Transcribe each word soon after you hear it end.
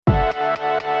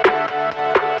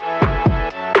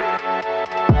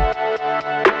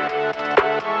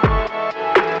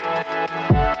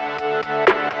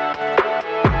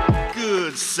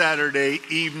Saturday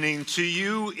evening to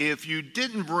you. If you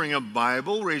didn't bring a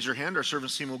Bible, raise your hand. Our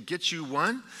service team will get you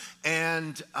one.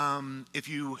 And if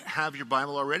you have your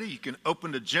Bible already, you can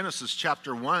open to Genesis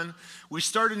chapter 1. We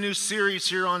start a new series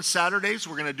here on Saturdays.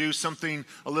 We're going to do something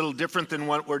a little different than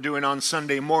what we're doing on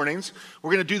Sunday mornings.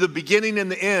 We're going to do the beginning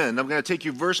and the end. I'm going to take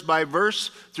you verse by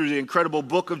verse through the incredible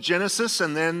book of Genesis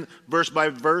and then verse by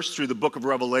verse through the book of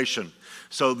Revelation.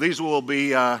 So these will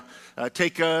be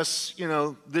take us,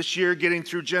 this year getting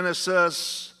through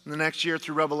Genesis, the next year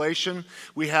through Revelation.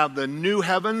 We have the new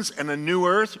heavens and a new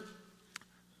earth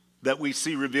that we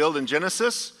see revealed in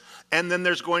Genesis. And then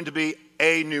there's going to be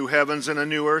a new heavens and a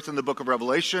new earth in the book of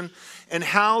Revelation, and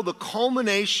how the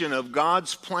culmination of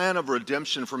God's plan of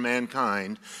redemption for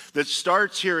mankind that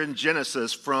starts here in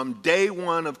Genesis from day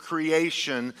one of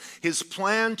creation, his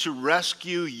plan to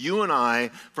rescue you and I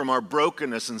from our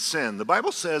brokenness and sin. The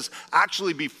Bible says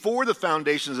actually before the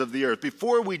foundations of the earth,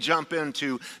 before we jump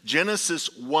into Genesis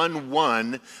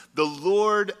 1:1, the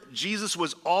Lord Jesus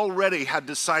had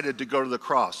decided to go to the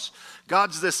cross.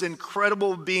 God's this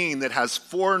incredible being that has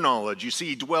foreknowledge. You see,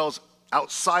 he dwells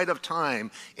outside of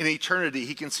time in eternity.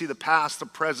 He can see the past, the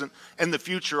present, and the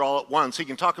future all at once. He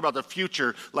can talk about the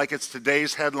future like it's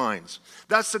today's headlines.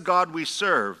 That's the God we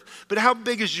serve. But how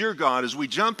big is your God? As we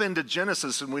jump into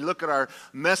Genesis and we look at our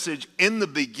message in the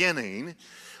beginning,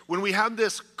 when we have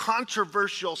this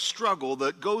controversial struggle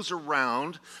that goes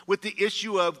around with the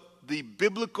issue of the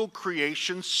biblical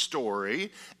creation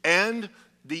story and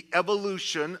the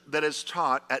evolution that is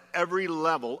taught at every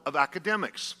level of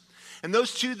academics. And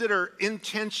those two that are in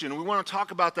tension, we want to talk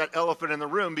about that elephant in the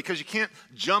room, because you can't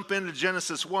jump into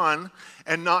Genesis 1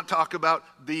 and not talk about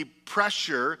the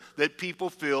pressure that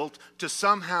people feel to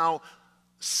somehow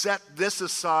set this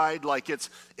aside like it's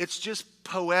just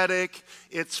poetic,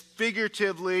 it's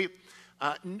figuratively.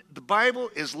 The Bible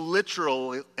is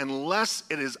literal unless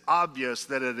it is obvious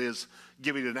that it is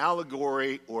giving an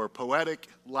allegory or poetic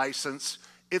license.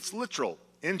 It's literal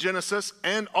in Genesis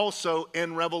and also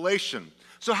in Revelation.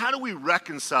 So how do we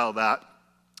reconcile that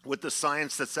with the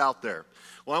science that's out there?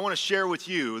 Well, I want to share with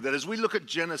you that as we look at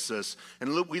Genesis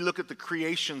and we look at the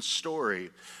creation story,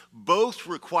 both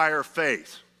require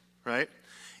faith, right?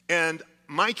 And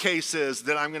my case is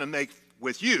that I'm going to make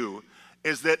with you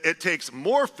is that it takes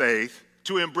more faith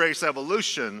to embrace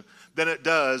evolution than it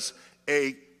does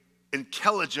an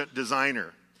intelligent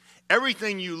designer.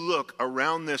 Everything you look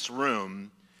around this room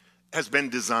has been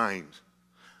designed.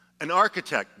 An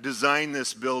architect designed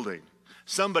this building.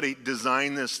 Somebody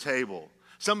designed this table.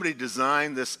 Somebody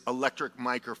designed this electric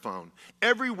microphone.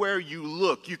 Everywhere you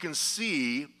look, you can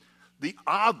see the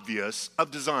obvious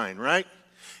of design, right?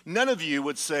 None of you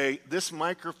would say this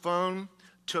microphone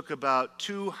took about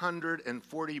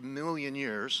 240 million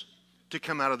years to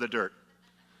come out of the dirt.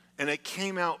 And it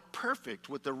came out perfect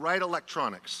with the right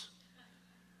electronics.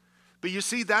 But you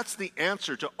see, that's the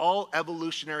answer to all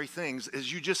evolutionary things,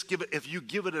 is if you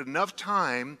give it enough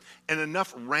time and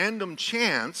enough random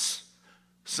chance,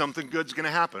 something good's going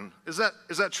to happen. Is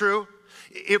that true?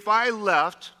 If I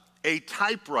left a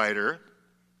typewriter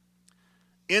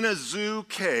in a zoo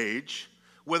cage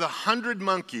with 100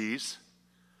 monkeys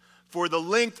for the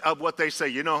length of what they say,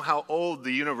 you know how old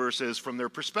the universe is from their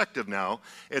perspective now,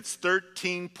 it's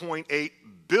 13.8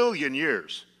 billion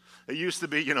years. It used to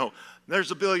be,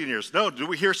 there's a billion years. No, do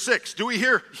we hear 6? Do we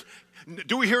hear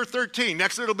 13?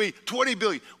 Next it'll be 20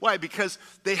 billion. Why? Because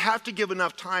they have to give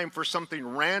enough time for something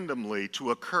randomly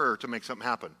to occur to make something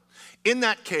happen. In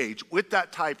that cage, with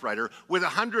that typewriter, with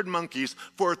 100 monkeys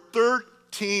for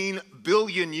 13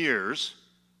 billion years,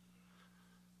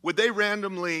 would they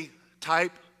randomly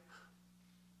type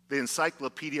the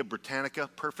Encyclopedia Britannica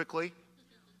perfectly?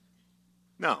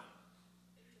 No.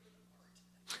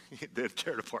 They'd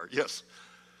tear it apart, yes.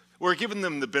 We're giving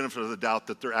them the benefit of the doubt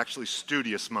that they're actually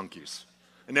studious monkeys.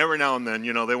 And every now and then,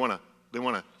 they want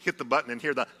to hit the button and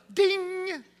hear the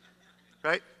ding,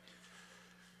 right?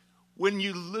 When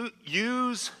you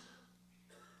use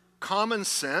common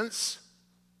sense,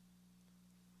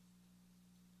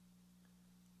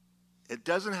 it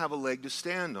doesn't have a leg to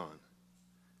stand on.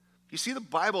 You see, the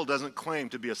Bible doesn't claim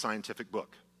to be a scientific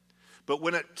book. But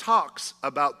when it talks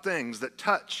about things that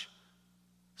touch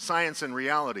science and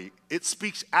reality, it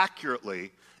speaks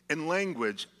accurately in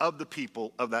language of the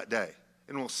people of that day.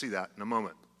 And we'll see that in a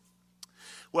moment.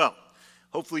 Well,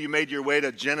 hopefully you made your way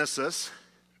to Genesis.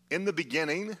 In the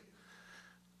beginning,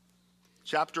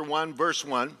 chapter 1, verse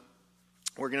 1,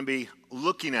 we're going to be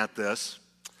looking at this.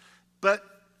 But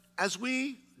as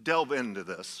we delve into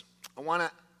this, I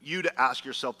want you to ask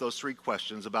yourself those 3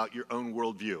 questions about your own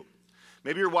worldview.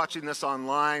 Maybe you're watching this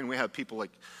online. We have people like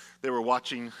they were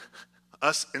watching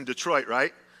us in Detroit,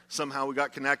 right? somehow we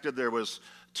got connected. There was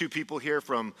 2 people here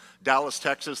from Dallas,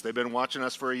 Texas. They've been watching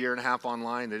us for a year and a half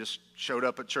online. They just showed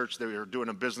up at church. They were doing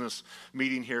a business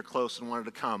meeting here close and wanted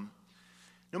to come.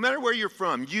 No matter where you're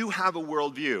from, you have a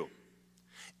worldview.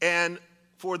 And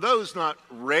for those not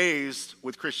raised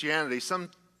with Christianity, some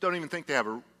don't even think they have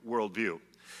a worldview.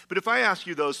 But if I ask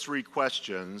you those 3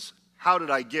 questions, how did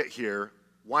I get here,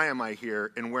 why am I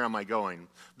here, and where am I going?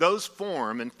 Those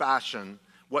form and fashion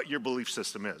what your belief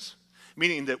system is,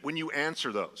 meaning that when you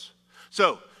answer those.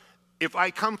 So, if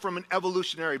I come from an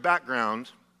evolutionary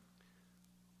background,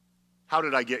 how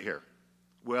did I get here?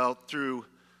 Well, through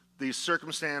these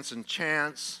circumstance and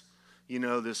chance,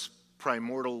 this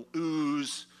primordial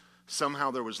ooze.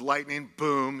 Somehow there was lightning,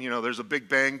 boom, there's a big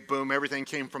bang, boom, everything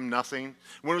came from nothing.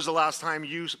 When was the last time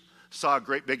you saw a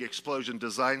great big explosion,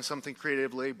 design something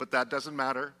creatively? But that doesn't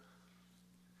matter.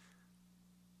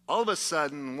 All of a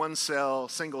sudden, one cell,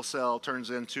 single cell, turns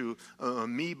into an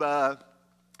amoeba.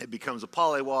 It becomes a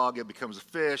pollywog. It becomes a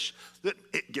fish.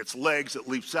 It gets legs. It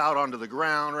leaps out onto the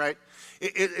ground, right?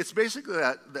 It's basically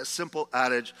that simple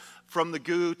adage, from the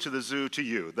goo to the zoo to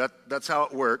you. That's how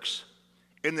it works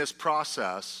in this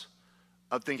process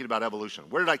of thinking about evolution.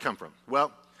 Where did I come from?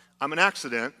 Well, I'm an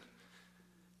accident,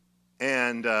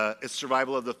 and it's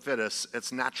survival of the fittest.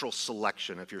 It's natural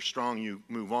selection. If you're strong, you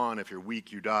move on. If you're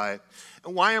weak, you die.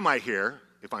 And why am I here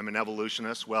if I'm an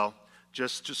evolutionist? Well,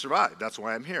 just to survive. That's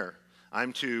why I'm here.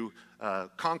 I'm to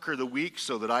conquer the weak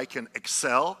so that I can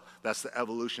excel. That's the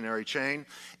evolutionary chain.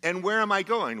 And where am I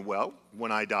going? Well,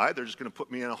 when I die, they're just going to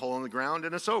put me in a hole in the ground,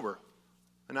 and it's over.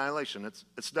 Annihilation.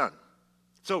 It's done.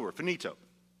 It's over. Finito.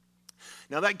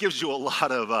 Now, that gives you a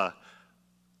lot of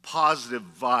positive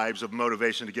vibes of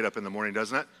motivation to get up in the morning,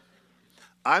 doesn't it?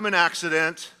 I'm an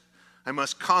accident. I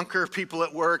must conquer people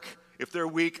at work. If they're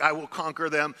weak, I will conquer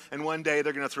them. And one day,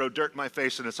 they're going to throw dirt in my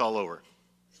face, and it's all over.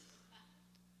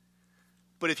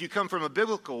 But if you come from a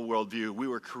biblical worldview, we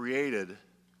were created.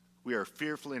 We are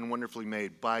fearfully and wonderfully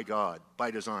made by God,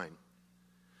 by design.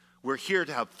 We're here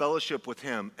to have fellowship with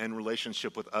Him and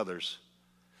relationship with others.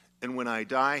 And when I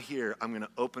die here, I'm going to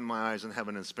open my eyes in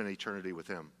heaven and spend eternity with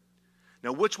Him.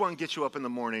 Now, which one gets you up in the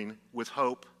morning with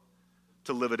hope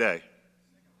to live a day?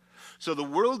 So the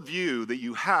worldview that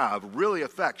you have really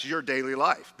affects your daily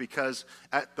life, because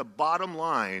at the bottom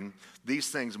line, these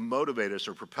things motivate us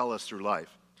or propel us through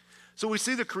life. So we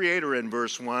see the Creator in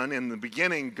verse 1. In the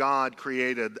beginning, God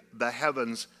created the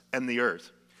heavens and the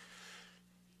earth.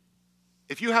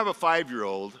 If you have a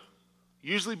 5-year-old,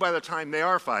 usually by the time they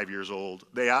are 5 years old,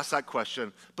 they ask that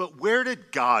question, but where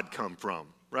did God come from,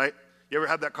 right? You ever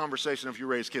had that conversation if you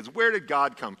raise kids? Where did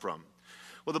God come from?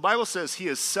 Well, the Bible says He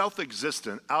is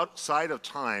self-existent, outside of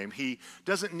time. He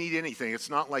doesn't need anything. It's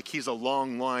not like He's a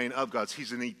long line of gods.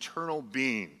 He's an eternal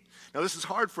being. Now, this is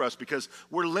hard for us because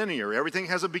we're linear. Everything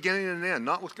has a beginning and an end,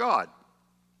 not with God.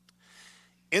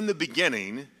 In the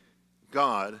beginning,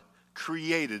 God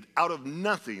created out of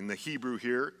nothing. The Hebrew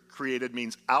here, created,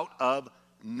 means out of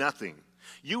nothing.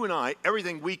 You and I,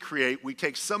 everything we create, we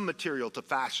take some material to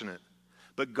fashion it.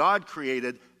 But God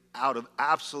created out of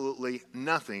absolutely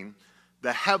nothing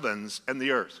the heavens and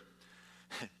the earth.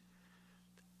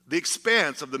 The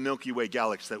expanse of the Milky Way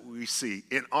galaxy that we see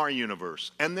in our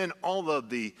universe, and then all of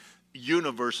the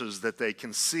universes that they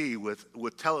can see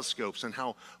with telescopes and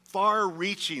how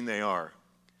far-reaching they are.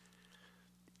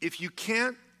 If you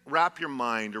can't wrap your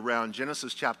mind around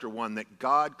Genesis chapter 1, that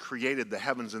God created the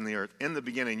heavens and the earth in the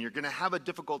beginning, you're going to have a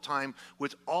difficult time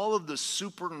with all of the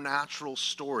supernatural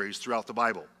stories throughout the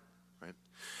Bible. Right?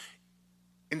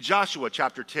 In Joshua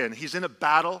chapter 10, he's in a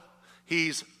battle.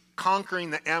 He's conquering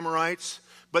the Amorites,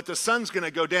 but the sun's going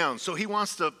to go down, so he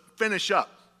wants to finish up.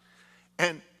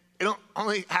 And it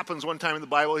only happens one time in the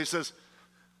Bible. He says,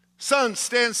 "Sun,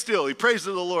 stand still." He prays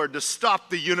to the Lord to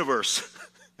stop the universe.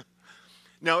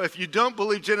 Now, if you don't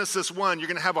believe Genesis 1, you're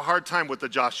going to have a hard time with the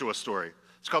Joshua story.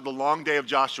 It's called the Long Day of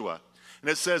Joshua.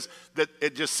 And it says that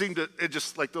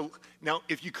now,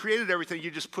 if you created everything,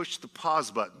 you just push the pause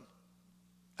button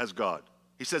as God.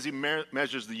 He says He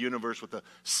measures the universe with the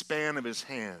span of His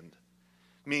hand,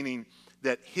 meaning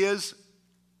that His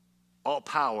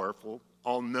all-powerful,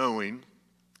 all-knowing,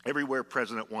 everywhere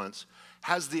present at once,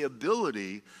 has the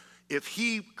ability, if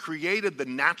He created the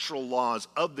natural laws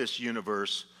of this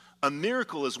universe, a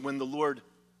miracle is when the Lord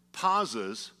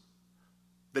pauses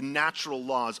the natural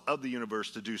laws of the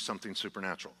universe to do something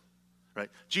supernatural,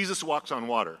 right? Jesus walks on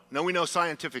water. Now, we know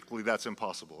scientifically that's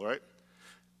impossible, right?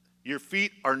 Your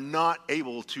feet are not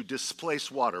able to displace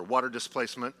water. Water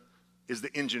displacement is the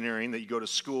engineering that you go to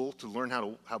school to learn how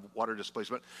to have water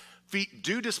displacement. Feet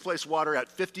do displace water at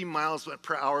 50 miles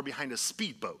per hour behind a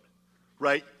speedboat,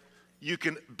 right? You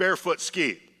can barefoot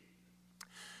ski.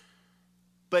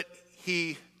 But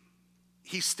he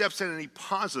steps in and he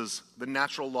pauses the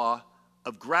natural law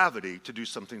of gravity to do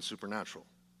something supernatural.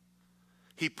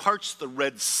 He parts the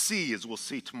Red Sea, as we'll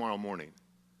see tomorrow morning.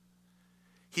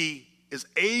 He is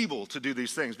able to do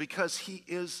these things because he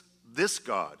is this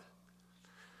God.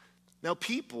 Now,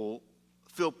 people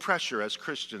feel pressure as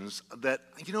Christians that,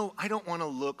 I don't want to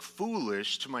look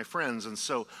foolish to my friends, and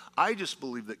so I just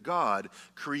believe that God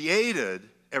created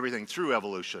everything through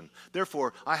evolution.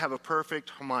 Therefore, I have a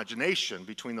perfect homogenation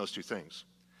between those two things.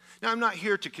 Now, I'm not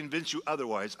here to convince you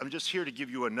otherwise. I'm just here to give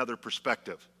you another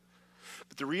perspective.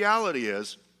 But the reality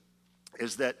is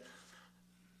that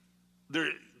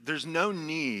there's no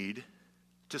need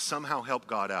to somehow help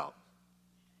God out.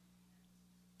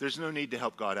 There's no need to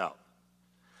help God out.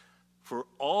 For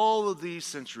all of these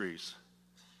centuries,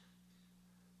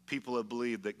 people have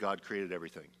believed that God created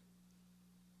everything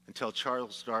until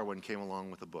Charles Darwin came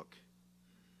along with a book,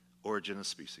 Origin of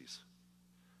Species,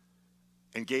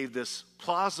 and gave this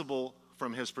plausible,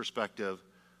 from his perspective,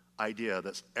 idea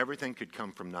that everything could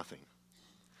come from nothing.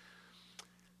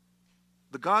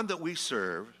 The God that we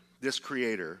serve, this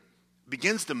creator,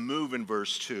 begins to move in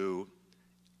verse 2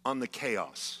 on the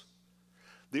chaos.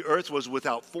 The earth was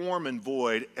without form and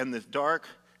void, and the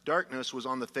darkness was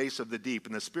on the face of the deep,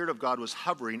 and the Spirit of God was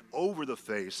hovering over the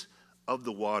face of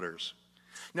the waters.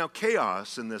 Now,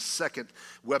 chaos, in this second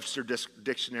Webster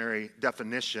Dictionary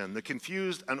definition, the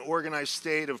confused, unorganized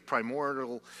state of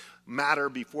primordial matter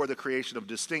before the creation of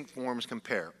distinct forms,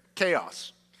 compare.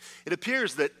 Chaos. It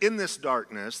appears that in this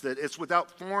darkness, that it's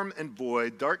without form and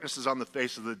void, darkness is on the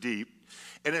face of the deep,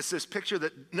 and it's this picture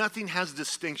that nothing has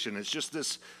distinction. It's just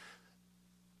this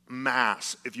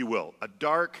mass, if you will, a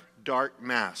dark, dark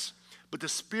mass. But the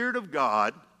Spirit of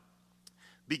God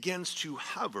begins to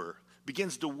hover,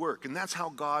 begins to work, and that's how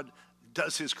God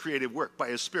does his creative work, by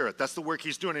his Spirit. That's the work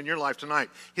he's doing in your life tonight.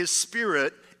 His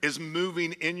Spirit is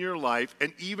moving in your life,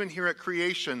 and even here at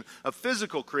creation, a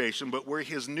physical creation, but we're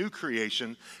his new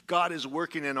creation, God is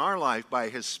working in our life by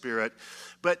his Spirit.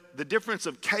 But the difference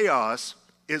of chaos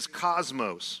is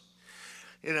cosmos.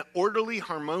 In an orderly,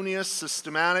 harmonious,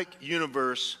 systematic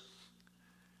universe,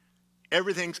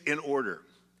 everything's in order.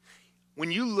 When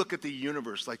you look at the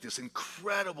universe like this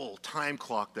incredible time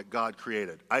clock that God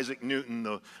created, Isaac Newton,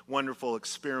 the wonderful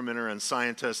experimenter and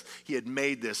scientist, he had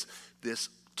made this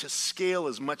to scale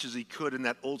as much as he could in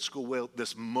that old school way,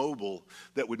 this mobile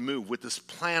that would move with this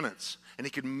planets, and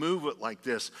he could move it like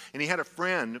this. And he had a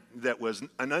friend that was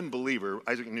an unbeliever.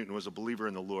 Isaac Newton was a believer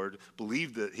in the Lord,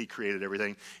 believed that he created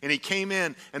everything. And he came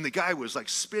in, and the guy was like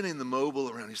spinning the mobile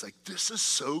around. He's like, "This is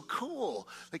so cool."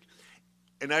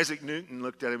 And Isaac Newton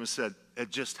looked at him and said,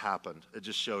 "It just happened. It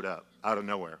just showed up out of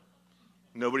nowhere."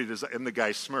 Nobody does. And the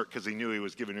guy smirked because he knew he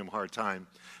was giving him a hard time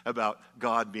about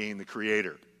God being the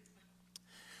creator.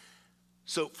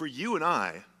 So for you and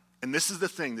I, and this is the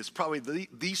thing that's probably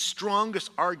the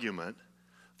strongest argument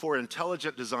for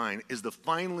intelligent design, is the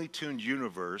finely tuned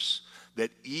universe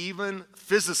that even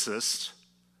physicists,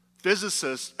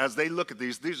 as they look at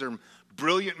these are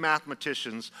brilliant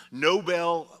mathematicians,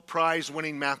 Nobel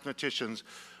Prize-winning mathematicians,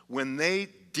 when they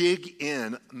dig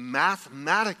in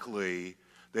mathematically,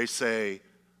 they say,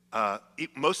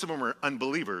 most of them are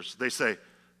unbelievers, they say,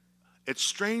 it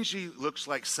strangely looks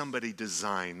like somebody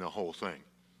designed the whole thing,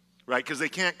 right? Because they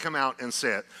can't come out and say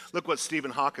it. Look what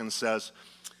Stephen Hawking says,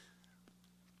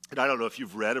 and I don't know if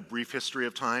you've read A Brief History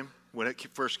of Time. When it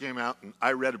first came out, and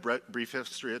I read A Brief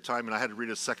History of Time, and I had to read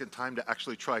it a second time to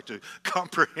actually try to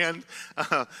comprehend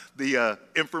the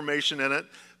information in it.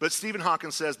 But Stephen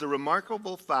Hawking says, the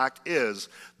remarkable fact is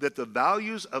that the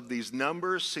values of these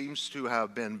numbers seems to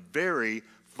have been very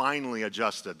finely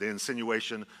adjusted. The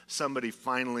insinuation, somebody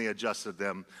finally adjusted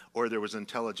them, or there was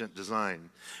intelligent design.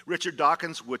 Richard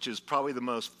Dawkins, which is probably the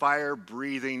most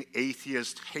fire-breathing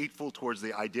atheist, hateful towards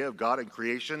the idea of God and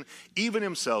creation, even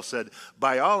himself said,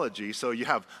 biology, so you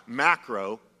have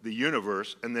macro, the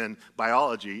universe, and then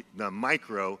biology, the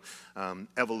micro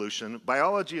evolution.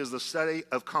 Biology is the study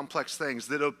of complex things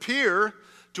that appear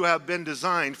to have been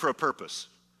designed for a purpose.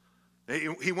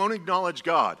 He won't acknowledge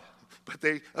God, but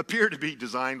they appear to be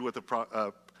designed with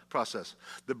a process.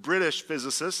 The British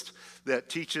physicist that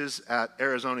teaches at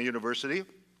Arizona University,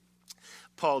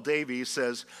 Paul Davies,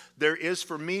 says, there is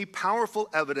for me powerful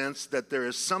evidence that there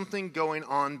is something going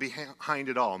on behind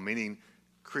it all, meaning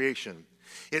creation.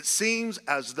 It seems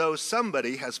as though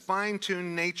somebody has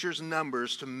fine-tuned nature's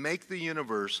numbers to make the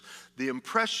universe. The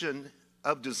impression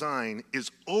of design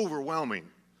is overwhelming,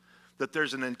 that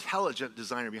there's an intelligent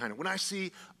designer behind it. When I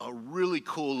see a really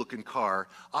cool looking car,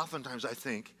 oftentimes I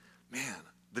think, man,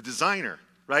 the designer,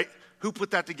 right? who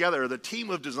put that together, or the team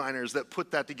of designers that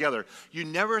put that together. You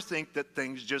never think that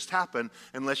things just happen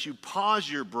unless you pause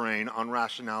your brain on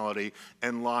rationality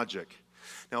and logic.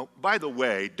 Now, by the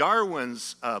way,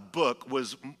 Darwin's book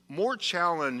was more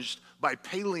challenged by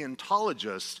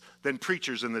paleontologists than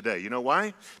preachers in the day. You know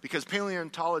why? Because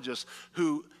paleontologists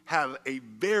who have a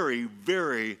very,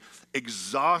 very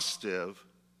exhaustive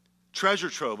treasure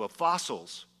trove of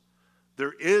fossils,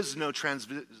 there is no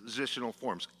transitional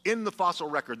forms. In the fossil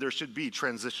record, there should be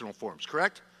transitional forms,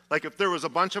 correct? Like if there was a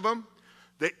bunch of them,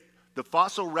 the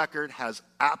fossil record has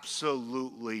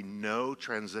absolutely no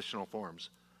transitional forms.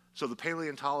 So the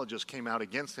paleontologists came out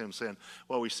against him saying,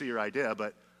 well, we see your idea,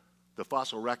 but the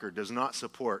fossil record does not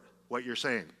support what you're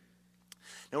saying.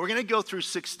 Now, we're going to go through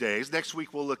 6 days. Next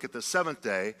week, we'll look at the seventh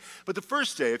day. But the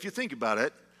first day, if you think about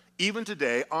it, even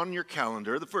today on your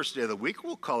calendar, the first day of the week,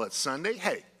 we'll call it Sunday.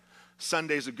 Hey,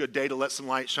 Sunday's a good day to let some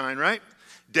light shine, right?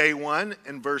 Day 1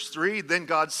 in verse 3, then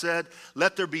God said,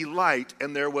 let there be light,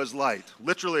 and there was light.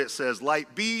 Literally it says,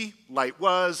 light be, light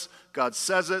was. God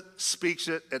says it, speaks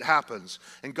it, it happens.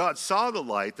 And God saw the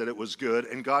light, that it was good,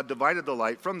 and God divided the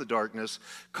light from the darkness.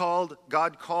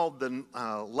 God called the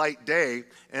light day,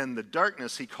 and the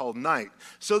darkness he called night.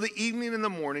 So the evening and the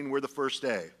morning were the first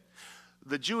day.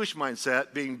 The Jewish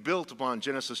mindset, being built upon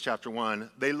Genesis chapter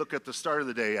 1, they look at the start of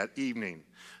the day at evening.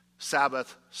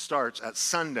 Sabbath starts at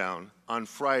sundown on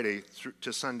Friday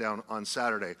to sundown on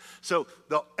Saturday. So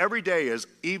every day is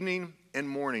evening and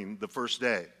morning the first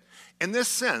day. In this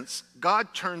sense,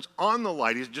 God turns on the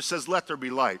light. He just says, let there be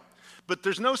light. But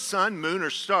there's no sun, moon, or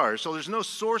stars, so there's no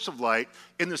source of light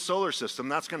in the solar system.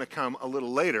 That's going to come a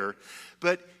little later.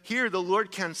 But here the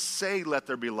Lord can say, let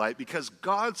there be light, because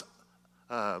God's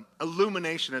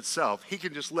illumination itself, he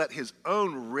can just let his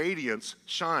own radiance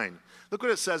shine. Look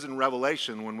what it says in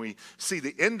Revelation when we see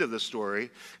the end of the story,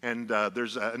 and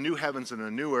there's a new heavens and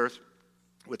a new earth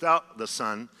without the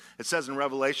sun. It says in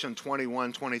Revelation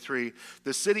 21:23,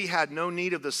 the city had no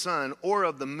need of the sun or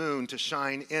of the moon to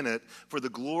shine in it, for the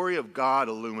glory of God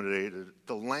illuminated it.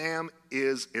 The Lamb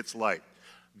is its light.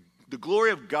 The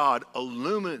glory of God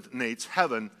illuminates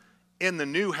heaven in the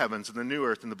new heavens and the new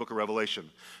earth in the book of Revelation.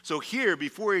 So here,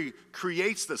 before he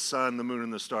creates the sun, the moon,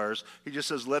 and the stars, he just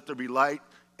says, let there be light.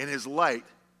 And his light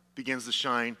begins to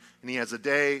shine, and he has a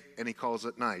day, and he calls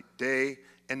it night, day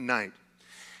and night.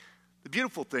 The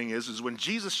beautiful thing is when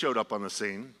Jesus showed up on the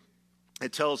scene,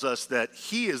 it tells us that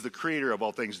he is the creator of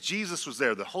all things. Jesus was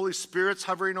there. The Holy Spirit's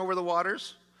hovering over the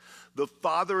waters. The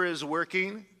Father is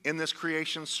working in this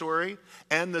creation story,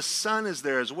 and the Son is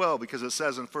there as well, because it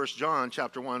says in 1 John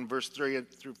chapter 1, verse 3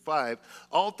 through 5,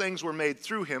 all things were made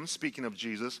through him, speaking of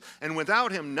Jesus, and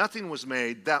without him nothing was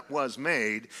made that was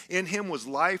made. In him was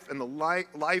life, and the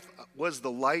life was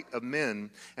the light of men,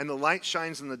 and the light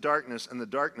shines in the darkness, and the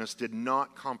darkness did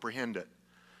not comprehend it.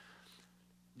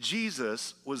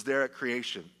 Jesus was there at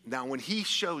creation. Now, when he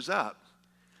shows up,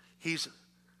 he's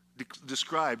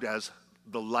described as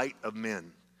the light of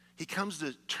men. He comes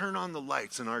to turn on the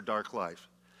lights in our dark life.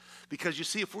 Because you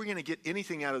see, if we're going to get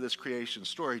anything out of this creation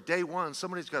story, day one,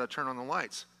 somebody's got to turn on the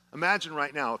lights. Imagine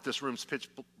right now if this room's pitch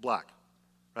black,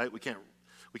 right? We can't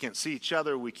see each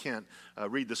other. We can't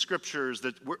read the scriptures.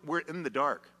 That we're in the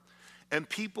dark. And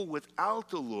people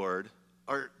without the Lord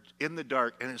are in the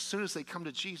dark. And as soon as they come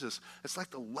to Jesus, it's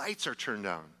like the lights are turned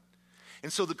on.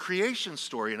 And so the creation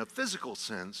story, in a physical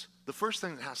sense, the first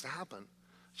thing that has to happen,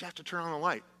 you have to turn on the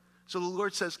light. So the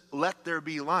Lord says, let there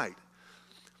be light.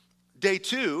 Day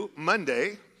 2,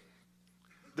 Monday,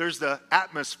 there's the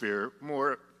atmosphere,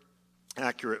 more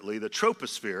accurately, the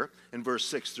troposphere, in verse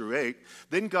 6 through 8.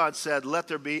 Then God said, let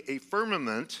there be a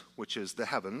firmament, which is the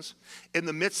heavens, in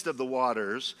the midst of the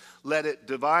waters. Let it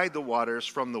divide the waters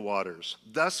from the waters.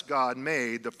 Thus God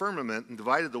made the firmament and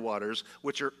divided the waters,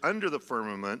 which are under the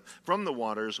firmament, from the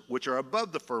waters, which are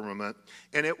above the firmament.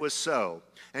 And it was so.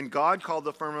 And God called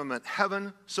the firmament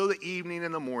heaven, so the evening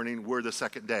and the morning were the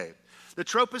second day. The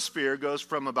troposphere goes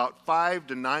from about 5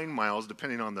 to 9 miles,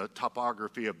 depending on the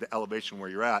topography of the elevation where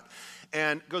you're at,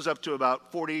 and goes up to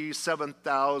about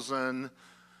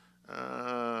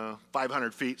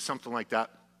 47,500 feet, something like that.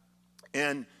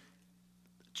 And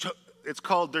it's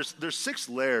called, there's 6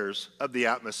 layers of the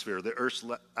atmosphere, the Earth's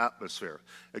atmosphere.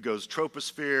 It goes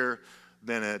troposphere,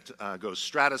 then it goes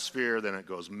stratosphere, then it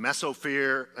goes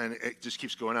mesosphere, and it just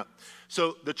keeps going up.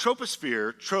 So the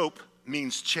troposphere, trop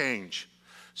means change.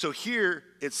 So here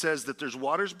it says that there's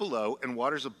waters below and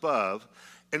waters above.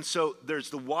 And so there's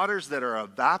the waters that are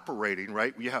evaporating,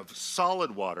 right? We have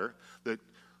solid water, the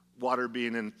water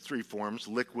being in 3 forms,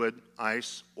 liquid,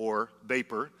 ice, or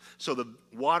vapor. So the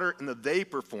water in the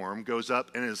vapor form goes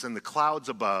up and is in the clouds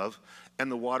above, and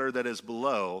the water that is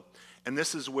below. And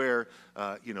this is where,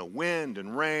 wind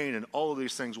and rain and all of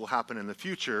these things will happen in the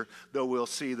future, though we'll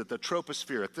see that the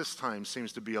troposphere at this time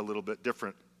seems to be a little bit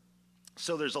different.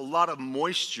 So there's a lot of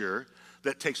moisture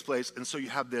that takes place, and so you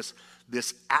have this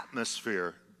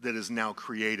atmosphere that is now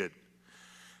created.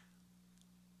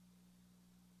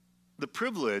 The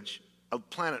privilege of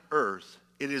planet Earth,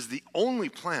 it is the only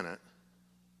planet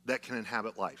that can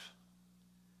inhabit life.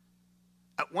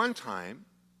 At one time,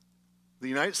 the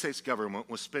United States government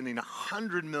was spending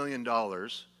 $100 million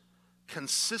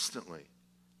consistently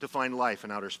to find life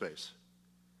in outer space,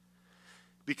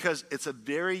 because it's a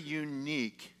very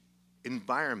unique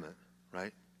environment,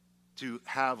 right, to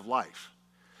have life.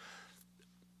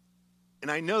 And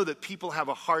I know that people have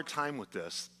a hard time with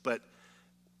this, but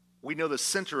we know the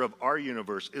center of our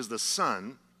universe is the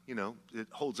sun. It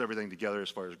holds everything together as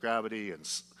far as gravity and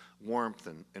warmth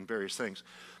and various things.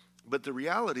 But the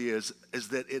reality is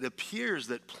that it appears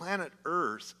that planet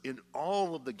Earth, in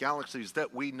all of the galaxies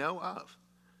that we know of,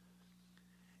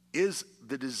 is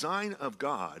the design of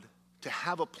God to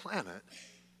have a planet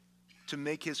to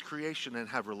make his creation and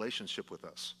have relationship with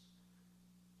us.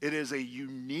 It is a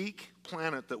unique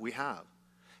planet that we have.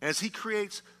 As he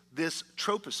creates this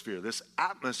troposphere, this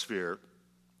atmosphere,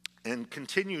 and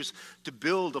continues to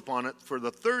build upon it for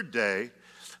the third day,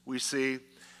 we see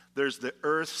there's the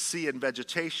earth, sea, and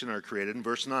vegetation are created. In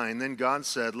verse 9, then God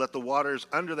said, let the waters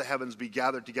under the heavens be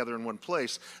gathered together in one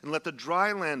place, and let the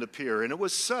dry land appear. And it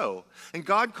was so. And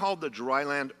God called the dry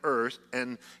land earth,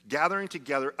 and gathering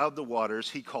together of the waters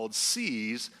he called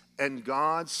seas, and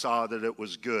God saw that it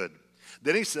was good.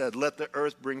 Then he said, let the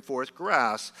earth bring forth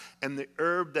grass, and the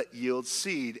herb that yields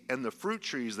seed, and the fruit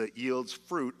trees that yields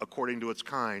fruit according to its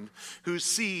kind, whose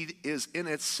seed is in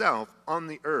itself on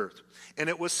the earth. And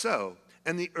it was so.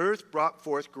 And the earth brought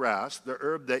forth grass, the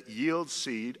herb that yields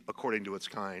seed according to its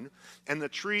kind, and the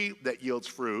tree that yields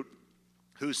fruit,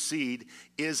 whose seed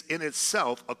is in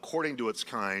itself according to its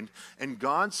kind. And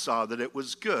God saw that it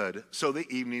was good. So the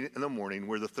evening and the morning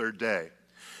were the third day.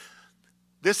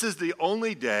 This is the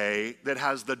only day that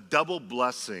has the double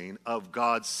blessing of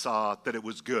God saw that it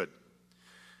was good.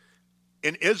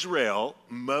 In Israel,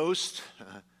 most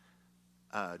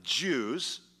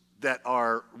Jews that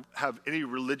have any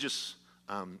religious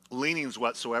leanings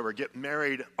whatsoever get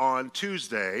married on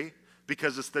Tuesday,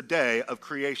 because it's the day of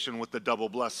creation with the double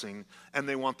blessing, and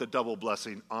they want the double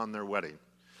blessing on their wedding.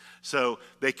 So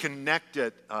they connect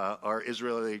it. Our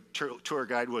Israeli tour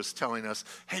guide was telling us,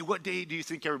 hey, what day do you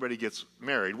think everybody gets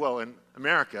married? Well, in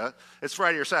America, it's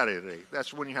Friday or Saturday.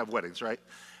 That's when you have weddings, right?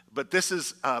 But this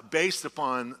is based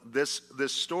upon this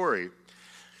story.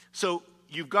 So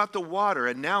you've got the water,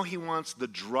 and now he wants the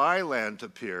dry land to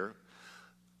appear.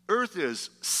 Earth is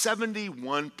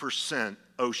 71%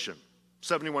 ocean,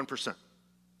 71%,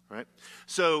 right?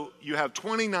 So you have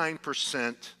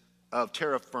 29% of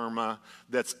terra firma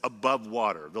that's above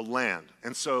water, the land.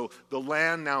 And so the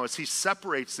land now, as he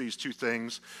separates these two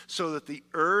things, so that the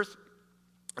earth,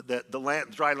 that the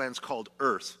land, dry land's called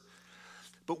earth.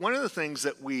 But one of the things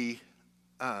that we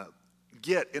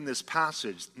get in this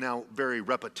passage now very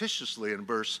repetitiously in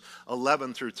verse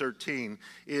 11 through 13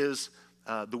 is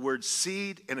the word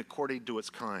seed and according to its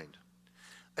kind.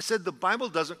 I said the Bible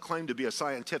doesn't claim to be a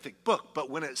scientific book, but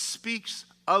when it speaks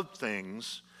of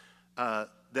things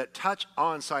that touch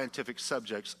on scientific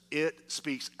subjects, it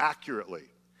speaks accurately.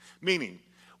 Meaning,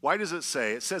 why does it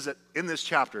say? It says that in this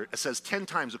chapter, it says 10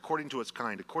 times according to its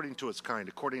kind, according to its kind,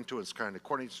 according to its kind,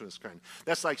 according to its kind.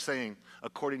 That's like saying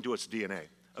according to its DNA,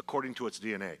 according to its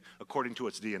DNA, according to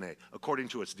its DNA, according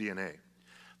to its DNA.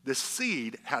 The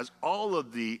seed has all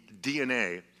of the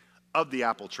DNA of the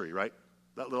apple tree, right?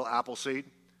 That little apple seed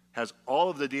has all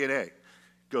of the DNA.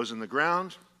 Goes in the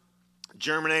ground,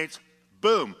 germinates,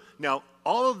 boom. Now,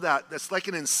 all of that's like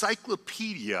an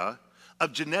encyclopedia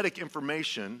of genetic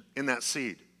information in that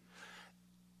seed.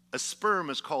 A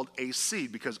sperm is called a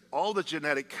seed because all the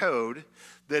genetic code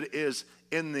that is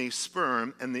in the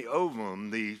sperm and the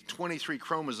ovum, the 23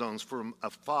 chromosomes from a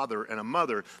father and a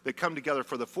mother that come together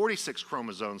for the 46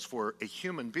 chromosomes for a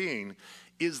human being,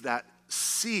 is that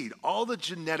seed, all the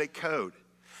genetic code.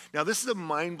 Now, this is a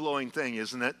mind-blowing thing,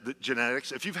 isn't it, the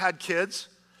genetics? If you've had kids,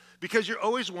 because you're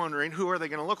always wondering, who are they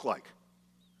going to look like?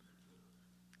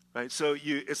 Right? So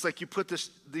it's like you put this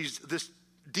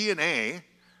DNA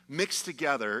mixed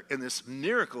together in this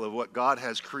miracle of what God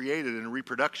has created in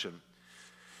reproduction.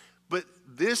 But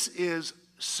this is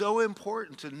so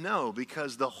important to know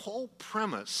because the whole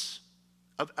premise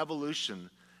of evolution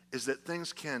is that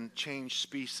things can change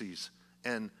species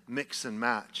and mix and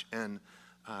match and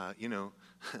you know,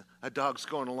 a dog's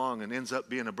going along and ends up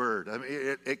being a bird. I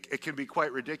mean, it can be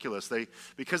quite ridiculous.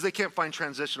 Because they can't find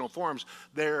transitional forms,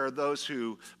 there are those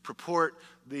who purport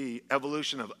the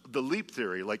evolution of the leap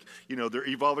theory. Like, you know, they're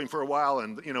evolving for a while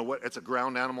and, you know, what? It's a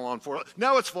ground animal on four.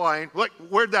 Now it's flying. Like,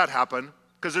 where'd that happen?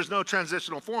 Because there's no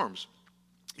transitional forms.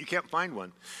 You can't find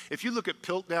one. If you look at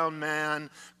Piltdown Man,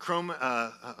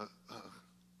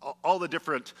 all the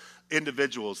different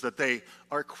individuals, that they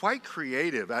are quite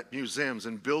creative at museums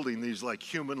and building these like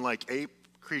human-like ape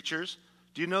creatures.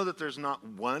 Do you know that there's not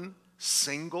one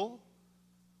single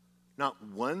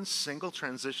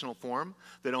transitional form,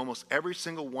 that almost every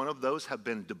single one of those have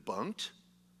been debunked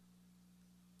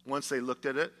once they looked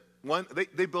at it?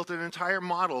 They built an entire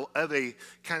model of a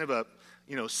kind of a,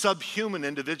 you know, subhuman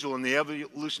individual in the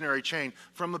evolutionary chain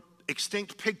from an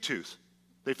extinct pig tooth.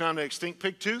 They found an extinct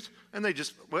pig tooth, and they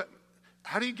just,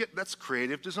 how do you get, that's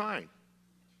creative design,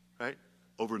 right?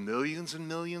 Over millions and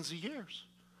millions of years.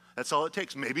 That's all it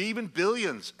takes, maybe even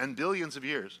billions and billions of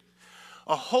years.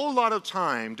 A whole lot of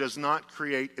time does not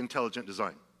create intelligent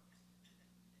design.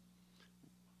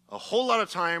 A whole lot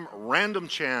of time, random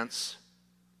chance,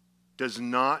 does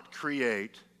not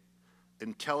create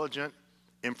intelligent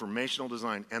informational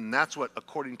design, and that's what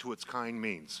according to its kind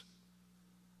means.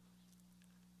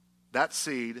 That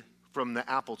seed from the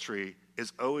apple tree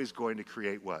is always going to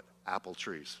create what? Apple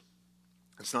trees.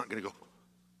 It's not going to go,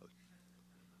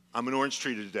 I'm an orange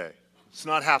tree today. It's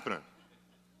not happening.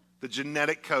 The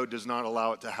genetic code does not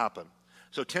allow it to happen.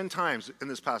 So 10 times in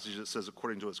this passage it says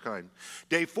according to its kind.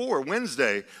 Day 4,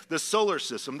 Wednesday, the solar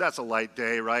system. That's a light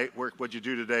day, right? What'd you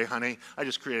do today, honey? I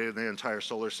just created the entire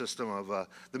solar system of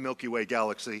the Milky Way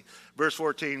galaxy. Verse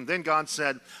 14, then God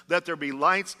said, let there be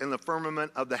lights in the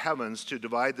firmament of the heavens to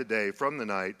divide the day from the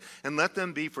night, and let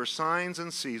them be for signs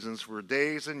and seasons, for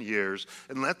days and years,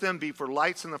 and let them be for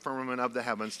lights in the firmament of the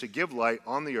heavens to give light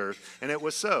on the earth. And it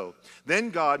was so. Then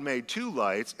God made 2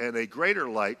 lights, and a greater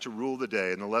light to rule the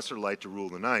day, and a lesser light to rule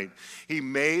the night. He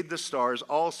made the stars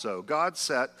also. God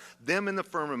set them in the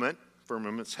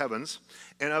firmament's heavens,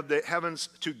 and of the heavens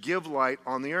to give light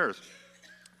on the earth,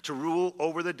 to rule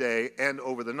over the day and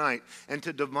over the night, and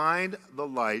to divide the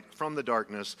light from the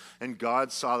darkness. And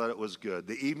God saw that it was good.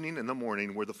 The evening and the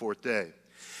morning were the 4th day.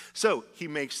 So he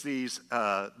makes these,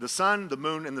 the sun, the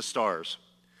moon, and the stars,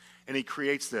 and he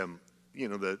creates them. You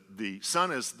know, the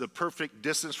sun is the perfect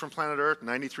distance from planet Earth,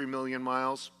 93 million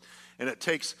miles. And it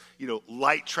takes, you know,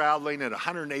 light traveling at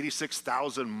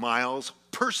 186,000 miles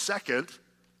per second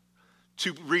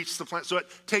to reach the planet. So it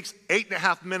takes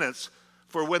 8.5 minutes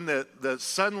for when the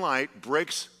sunlight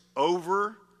breaks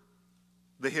over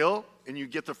the hill and you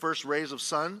get the first rays of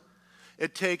sun.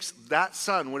 It takes that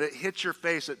sun, when it hits your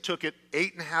face, it took it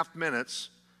 8.5 minutes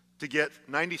to get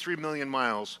 93 million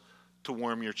miles to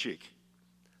warm your cheek.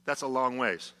 That's a long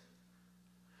ways.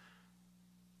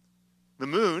 The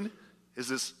moon is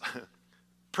this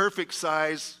perfect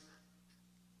size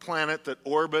planet that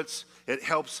orbits. It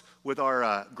helps with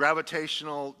our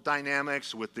gravitational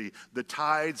dynamics, with the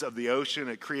tides of the ocean.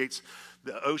 It creates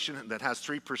the ocean that has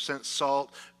 3%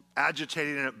 salt,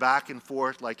 agitating it back and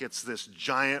forth like it's this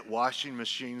giant washing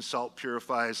machine. Salt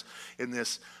purifies in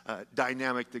this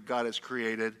dynamic that God has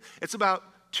created. It's about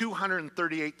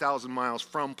 238,000 miles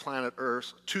from planet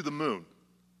Earth to the moon.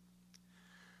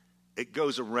 It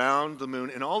goes around the moon,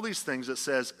 and all these things, it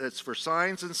says it's for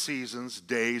signs and seasons,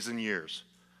 days and years.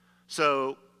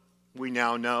 So we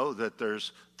now know that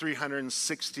there's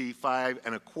 365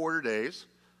 and a quarter days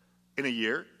in a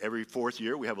year. Every 4th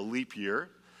year we have a leap year.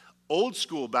 Old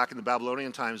school, back in the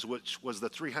Babylonian times, which was the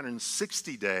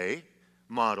 360-day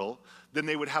model, then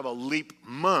they would have a leap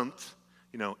month,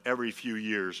 you know, every few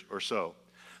years or so.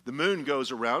 The moon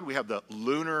goes around. We have the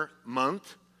lunar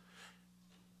month.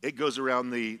 It goes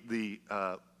around the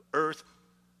earth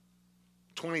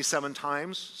 27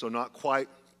 times, so not quite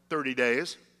 30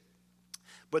 days.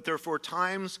 But they're for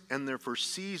times and they're for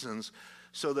seasons,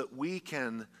 so that we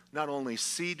can not only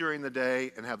see during the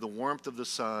day and have the warmth of the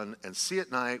sun and see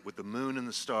at night with the moon and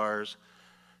the stars.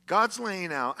 God's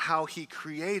laying out how he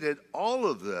created all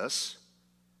of this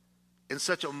in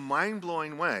such a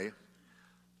mind-blowing way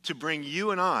to bring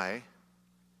you and I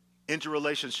into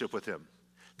relationship with him.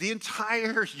 The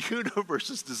entire universe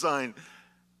is designed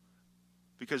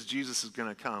because Jesus is going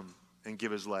to come and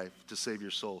give his life to save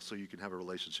your soul so you can have a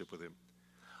relationship with him.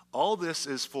 All this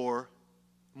is for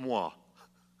moi.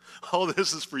 All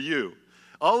this is for you.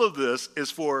 All of this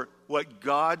is for what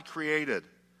God created.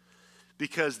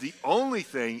 Because the only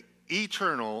thing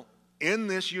eternal in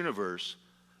this universe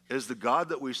is the God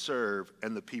that we serve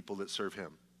and the people that serve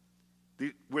him.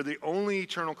 We're the only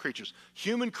eternal creatures.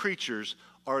 Human creatures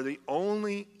are the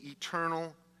only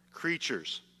eternal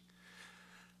creatures.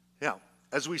 Now,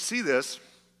 as we see this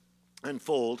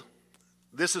unfold,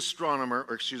 this astronomer,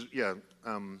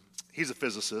 he's a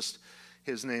physicist.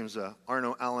 His name's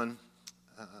Arno Allen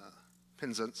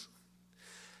Pinzens.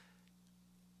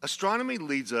 Astronomy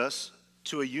leads us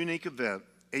to a unique event,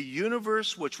 a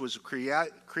universe which was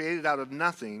created out of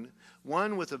nothing,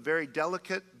 one with a very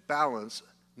delicate balance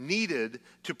needed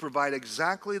to provide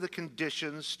exactly the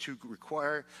conditions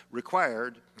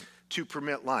required to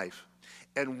permit life,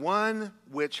 and one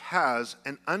which has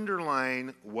an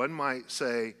underlying, one might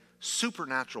say,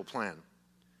 supernatural plan.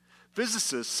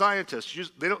 Physicists,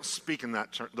 scientists, they don't speak in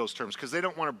those terms because they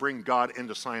don't want to bring God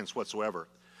into science whatsoever.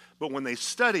 But when they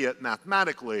study it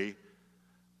mathematically,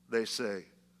 they say,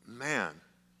 man,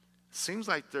 it seems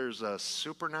like there's a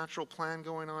supernatural plan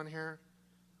going on here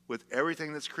with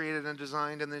everything that's created and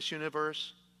designed in this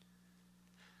universe.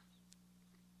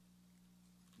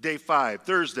 Day 5,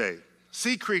 Thursday,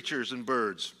 sea creatures and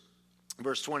birds.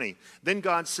 Verse 20, then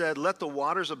God said, let the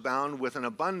waters abound with an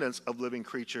abundance of living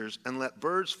creatures, and let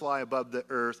birds fly above the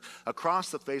earth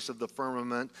across the face of the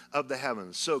firmament of the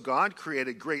heavens. So God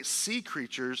created great sea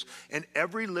creatures and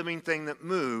every living thing that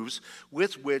moves,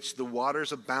 with which the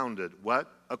waters abounded.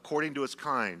 What? According to its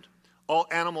kind. All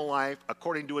animal life,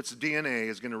 according to its DNA,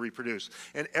 is going to reproduce.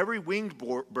 And every winged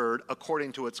bird,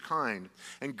 according to its kind.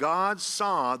 And God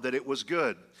saw that it was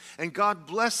good. And God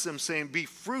blessed them, saying, be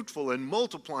fruitful and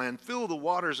multiply and fill the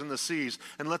waters and the seas,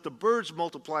 and let the birds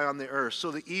multiply on the earth.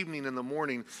 So the evening and the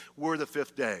morning were the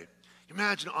 5th day.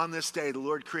 Imagine on this day, the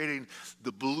Lord creating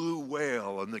the blue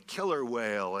whale and the killer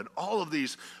whale and all of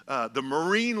these, the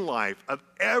marine life of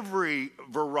every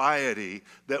variety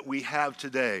that we have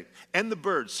today. And the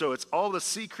birds. So it's all the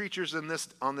sea creatures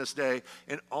on this day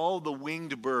and all the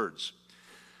winged birds.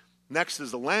 Next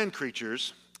is the land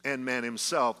creatures and man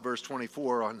himself. Verse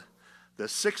 24, on the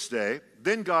 6th day,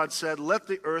 then God said, let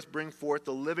the earth bring forth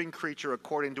the living creature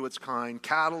according to its kind,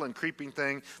 cattle and creeping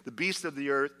thing, the beast of the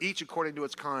earth, each according to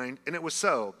its kind. And it was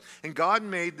so. And God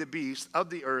made the beast of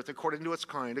the earth according to its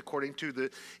kind,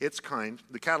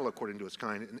 the cattle according to its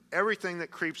kind, and everything that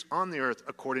creeps on the earth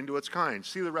according to its kind.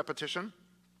 See the repetition?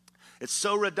 It's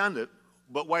so redundant,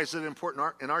 but why is it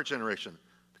important in our generation?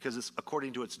 Because it's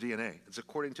according to its DNA. It's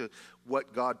according to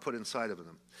what God put inside of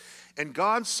them. And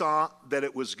God saw that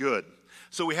it was good.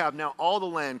 So we have now all the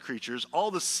land creatures,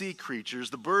 all the sea creatures,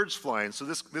 the birds flying. So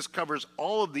this covers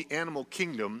all of the animal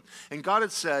kingdom. And God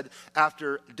had said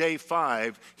after day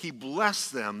 5, he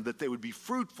blessed them that they would be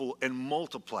fruitful and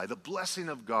multiply. The blessing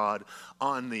of God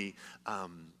on the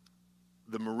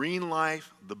marine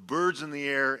life, the birds in the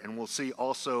air, and we'll see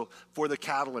also for the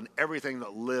cattle and everything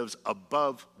that lives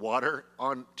above water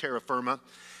on terra firma.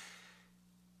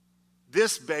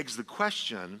 This begs the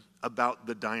question about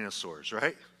the dinosaurs,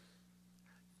 right?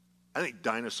 I think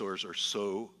dinosaurs are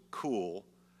so cool.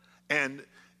 And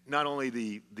not only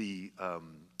the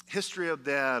history of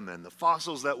them and the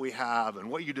fossils that we have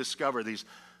and what you discover, these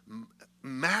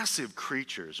massive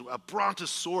creatures, a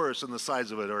brontosaurus in the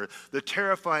size of it, or the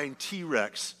terrifying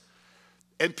T-Rex.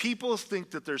 And people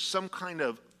think that there's some kind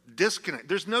of disconnect.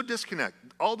 There's no disconnect.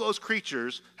 All those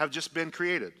creatures have just been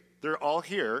created. They're all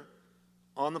here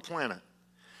on the planet.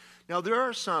 Now, there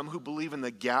are some who believe in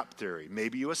the gap theory.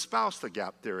 Maybe you espouse the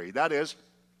gap theory. That is,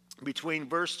 between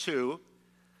verse 2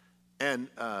 and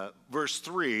verse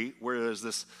 3, where there's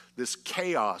this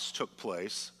chaos took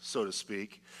place, so to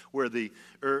speak, where the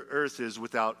earth is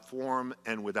without form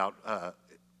and without,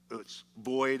 it's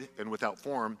void and without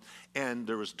form, and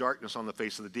there was darkness on the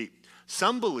face of the deep.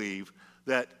 Some believe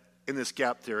that in this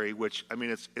gap theory, which, I mean,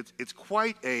 it's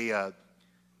quite a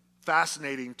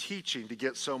fascinating teaching to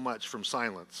get so much from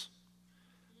silence.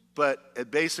 But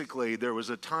basically, there was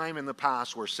a time in the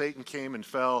past where Satan came and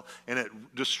fell, and it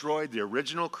destroyed the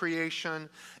original creation.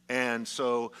 And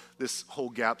so this whole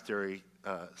gap theory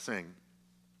thing.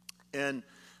 And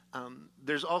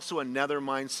there's also another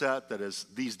mindset that is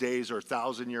these days are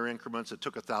 1,000-year increments. It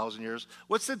took 1,000 years.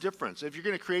 What's the difference? If you're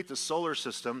going to create the solar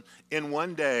system in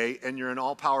one day and you're an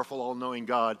all-powerful, all-knowing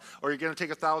God, or you're going to take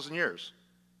 1,000 years,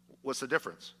 what's the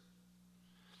difference?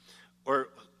 Or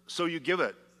so you give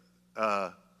it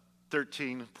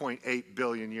 13.8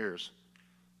 billion years.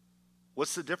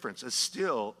 What's the difference? It's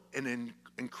still an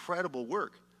incredible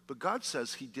work. But God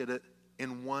says he did it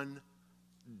in one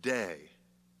day.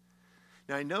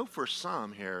 Now, I know for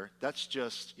some here, that's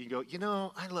just, you go,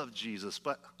 I love Jesus,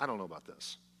 but I don't know about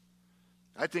this.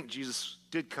 I think Jesus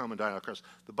did come and die on the cross.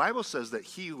 The Bible says that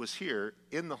he was here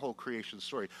in the whole creation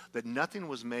story, that nothing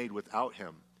was made without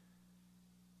him.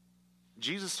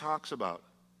 Jesus talks about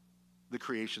the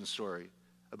creation story,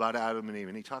 about Adam and Eve,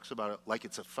 and he talks about it like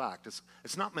it's a fact.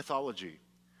 It's not mythology.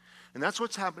 And that's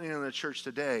what's happening in the church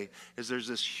today, is there's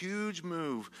this huge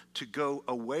move to go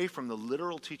away from the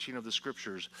literal teaching of the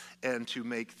scriptures and to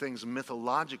make things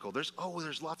mythological. There's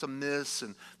lots of myths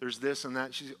and there's this and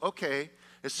that. She's okay,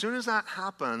 as soon as that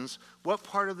happens, what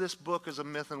part of this book is a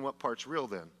myth and what part's real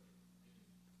then?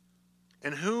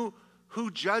 And who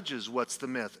judges what's the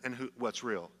myth and what's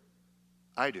real?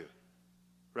 I do,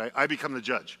 right? I become the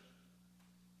judge.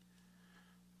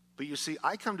 But you see,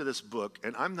 I come to this book,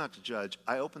 and I'm not the judge.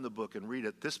 I open the book and read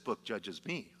it. This book judges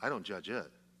me. I don't judge it.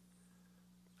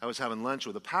 I was having lunch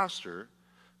with a pastor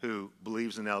who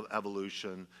believes in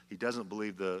evolution. He doesn't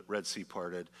believe the Red Sea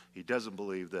parted. He doesn't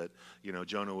believe that,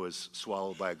 Jonah was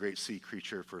swallowed by a great sea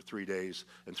creature for 3 days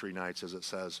and 3 nights, as it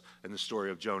says in the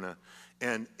story of Jonah.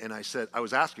 And I said, I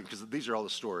was asking, because these are all the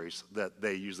stories that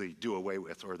they usually do away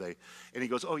with, and he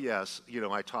goes, oh yes,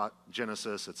 I taught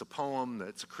Genesis. It's a poem.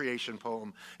 It's a creation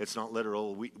poem. It's not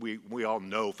literal. We all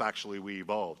know factually we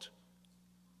evolved.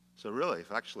 So really,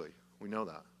 factually, we know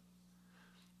that.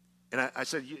 And I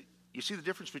said, you see the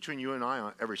difference between you and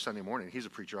I every Sunday morning? He's a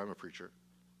preacher, I'm a preacher.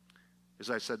 As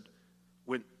I said,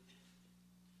 when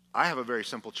I have a very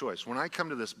simple choice. When I come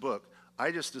to this book,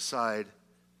 I just decide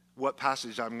what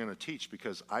passage I'm going to teach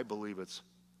because I believe it's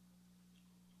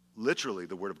literally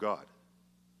the Word of God.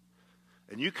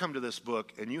 And you come to this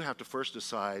book and you have to first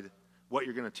decide what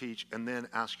you're going to teach and then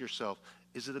ask yourself,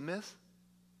 is it a myth?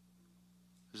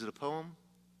 Is it a poem?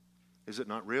 Is it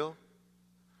not real?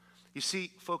 You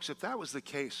see, folks, if that was the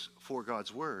case for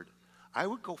God's Word, I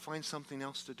would go find something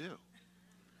else to do.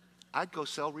 I'd go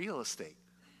sell real estate,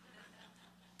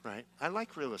 right? I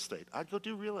like real estate. I'd go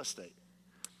do real estate.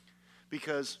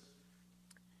 Because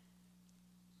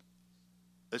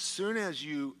as soon as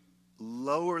you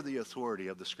lower the authority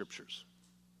of the Scriptures,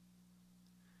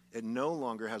 it no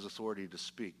longer has authority to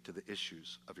speak to the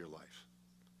issues of your life.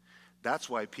 That's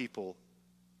why people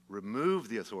remove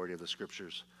the authority of the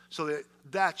Scriptures, so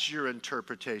that's your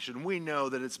interpretation. We know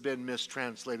that it's been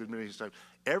mistranslated many times.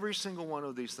 Every single one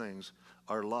of these things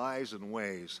are lies and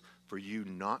ways for you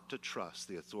not to trust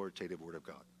the authoritative Word of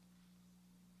God.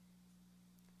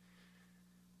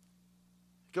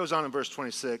 It goes on in verse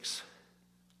 26.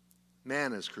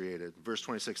 Man is created. Verse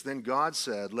 26, then God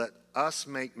said, let us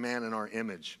make man in our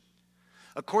image,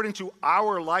 according to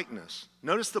our likeness.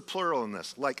 Notice the plural in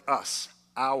this, like us,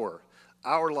 our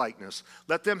likeness.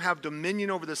 Let them have dominion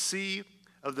over the sea,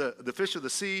 of the fish of the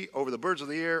sea, over the birds of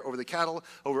the air, over the cattle,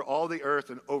 over all the earth,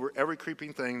 and over every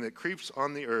creeping thing that creeps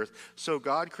on the earth. So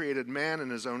God created man in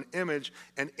his own image,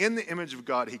 and in the image of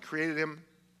God he created him,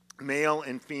 male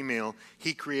and female,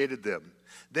 he created them.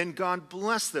 Then God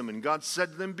blessed them, and God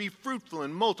said to them, be fruitful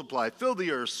and multiply, fill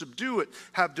the earth, subdue it,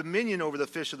 have dominion over the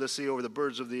fish of the sea, over the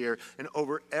birds of the air, and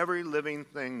over every living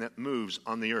thing that moves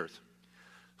on the earth.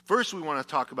 First, we want to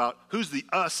talk about who's the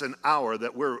us and our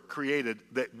that we're created,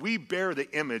 that we bear the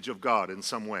image of God in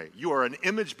some way. You are an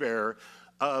image bearer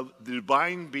of the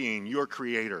divine being, your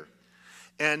creator.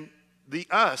 And the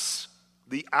us,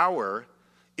 the our,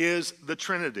 is the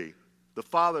Trinity, the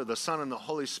Father, the Son, and the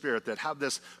Holy Spirit that have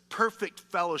this perfect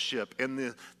fellowship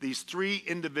in these three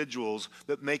individuals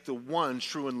that make the one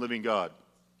true and living God.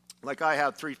 Like I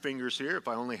have 3 fingers here, if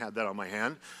I only had that on my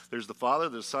hand. There's the Father,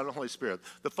 the Son, and the Holy Spirit.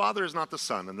 The Father is not the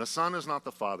Son, and the Son is not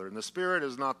the Father, and the Spirit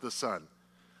is not the Son.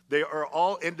 They are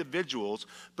all individuals,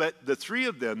 but the 3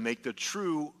 of them make the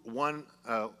true one.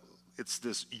 It's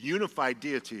this unified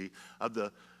deity of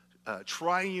the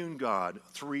triune God,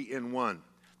 3 in 1.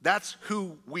 That's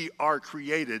who we are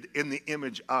created in the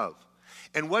image of.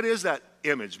 And what is that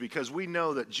image? Because we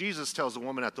know that Jesus tells the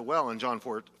woman at the well in John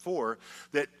 4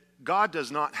 that God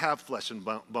does not have flesh and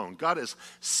bone. God is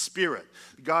spirit.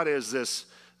 God is this,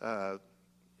 $5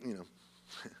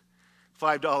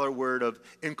 word of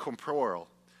incorporeal,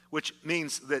 which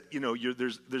means that,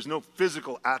 there's no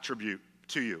physical attribute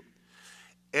to you.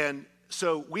 And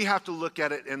so we have to look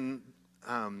at it in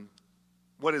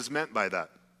what is meant by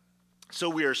that. So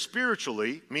we are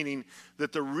spiritually, meaning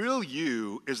that the real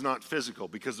you is not physical,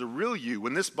 because the real you,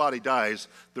 when this body dies,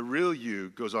 the real you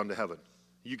goes on to heaven.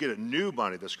 You get a new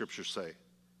body, the scriptures say.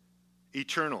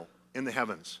 Eternal in the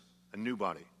heavens, a new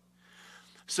body.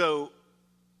 So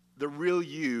the real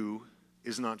you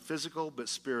is not physical, but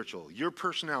spiritual. Your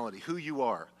personality, who you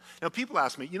are. Now people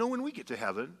ask me, when we get to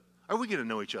heaven, are we going to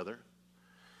know each other?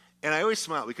 And I always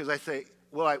smile because I say,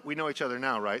 well, we know each other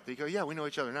now, right? They go, yeah, we know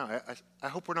each other now. I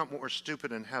hope we're not more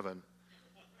stupid in heaven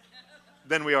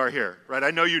than we are here, right?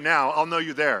 I know you now. I'll know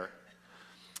you there.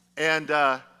 And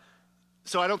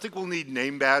so I don't think we'll need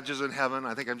name badges in heaven.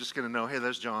 I think I'm just going to know, hey,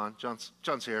 there's John.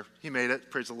 John's here. He made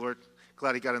it. Praise the Lord.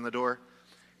 Glad he got in the door.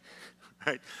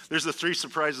 right? There's the three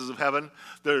surprises of heaven.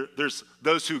 There's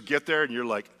those who get there and you're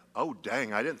like, oh,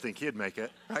 dang, I didn't think he'd make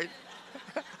it, right?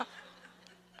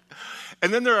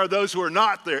 And then there are those who are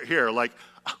not here, like,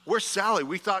 where's Sally?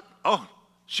 We thought, oh,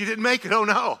 she didn't make it, oh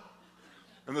no.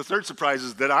 And the third surprise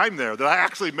is that I'm there, that I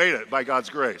actually made it by God's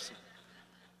grace.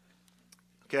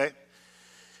 Okay?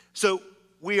 So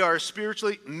we are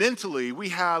spiritually, mentally, we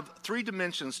have three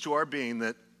dimensions to our being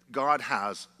that God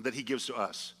has, that he gives to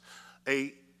us.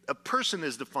 A person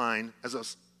is defined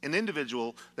as an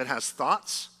individual that has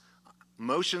thoughts,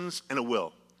 emotions, and a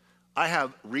will. I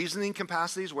have reasoning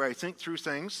capacities where I think through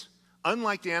things,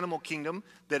 unlike the animal kingdom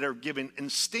that are given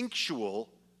instinctual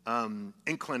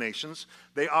inclinations.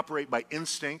 They operate by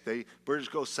instinct. Birds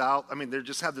go south. I mean, they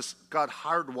just have this, God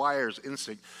hardwires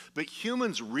instinct. But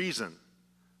humans reason.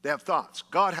 They have thoughts.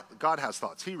 God has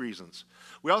thoughts. He reasons.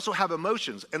 We also have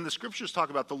emotions. And the scriptures talk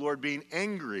about the Lord being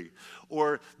angry.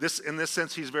 Or this, in this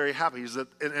sense, he's very happy. And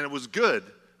it was good,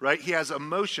 right? He has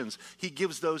emotions. He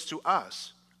gives those to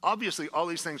us. Obviously, all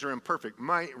these things are imperfect.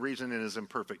 My reasoning is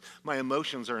imperfect. My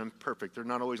emotions are imperfect. They're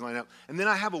not always lined up. And then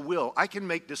I have a will. I can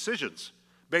make decisions.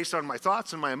 Based on my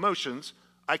thoughts and my emotions,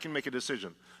 I can make a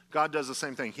decision. God does the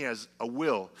same thing. He has a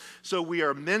will. So we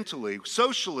are mentally,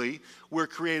 socially, we're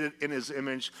created in his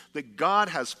image, that God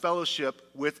has fellowship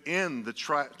within the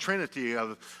Trinity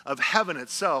of heaven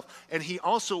itself, and he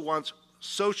also wants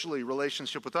socially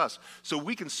relationship with us. So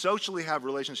we can socially have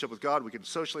relationship with God. We can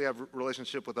socially have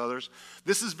relationship with others.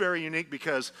 This is very unique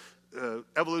because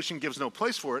evolution gives no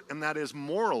place for it, and that is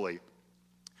morally.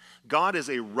 God is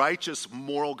a righteous,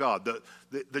 moral God.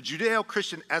 The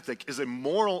Judeo-Christian ethic is a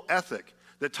moral ethic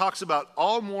that talks about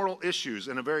all moral issues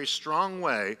in a very strong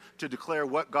way to declare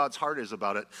what God's heart is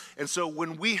about it. And so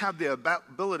when we have the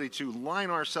ability to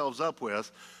line ourselves up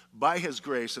with, by his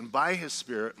grace and by his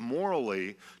Spirit,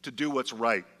 morally, to do what's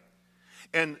right.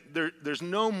 And there's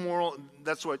no moral,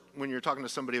 that's what, when you're talking to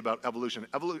somebody about evolution,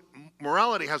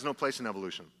 morality has no place in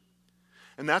evolution.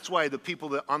 And that's why the people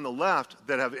that on the left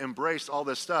that have embraced all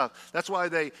this stuff, that's why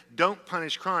they don't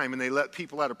punish crime and they let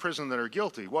people out of prison that are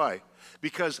guilty. Why?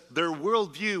 Because their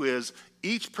worldview is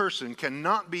each person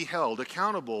cannot be held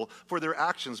accountable for their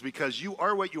actions because you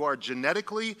are what you are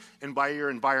genetically and by your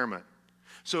environment.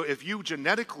 So if you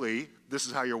genetically, this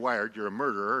is how you're wired, you're a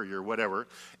murderer, or you're whatever,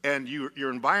 and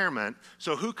your environment,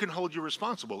 so who can hold you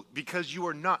responsible? Because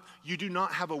you do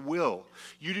not have a will.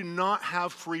 You do not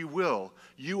have free will.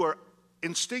 You are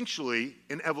instinctually,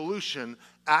 in evolution,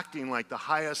 acting like the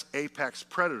highest apex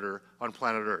predator on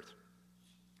planet Earth.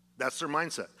 That's their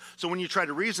mindset. So when you try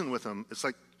to reason with them, it's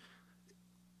like,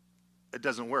 it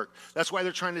doesn't work. That's why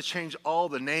they're trying to change all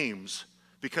the names,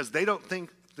 because they don't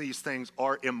think these things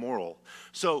are immoral.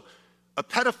 So a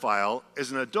pedophile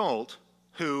is an adult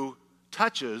who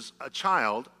touches a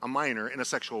child, a minor, in a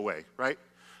sexual way, right?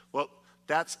 Well,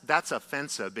 that's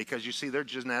offensive because you see they're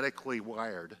genetically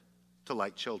wired to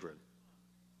like children.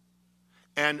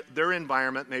 And their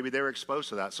environment, maybe they were exposed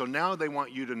to that. So now they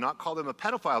want you to not call them a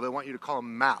pedophile, they want you to call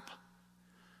them MAP.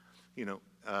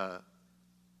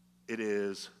 It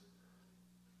is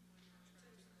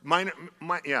minor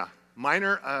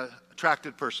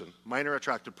attracted person, minor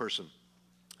attracted person.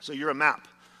 So you're a MAP,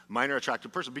 minor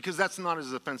attracted person, because that's not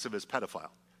as offensive as pedophile.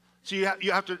 So you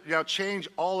have to now change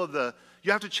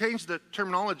you have to change the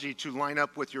terminology to line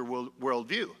up with your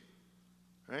worldview,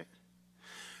 right?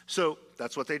 So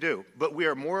that's what they do. But we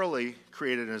are morally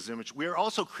created in his image. We are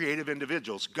also creative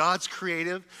individuals. God's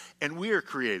creative, and we are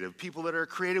creative. People that are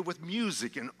creative with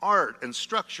music and art and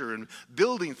structure and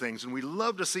building things. And we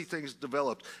love to see things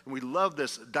developed. And we love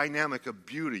this dynamic of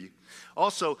beauty.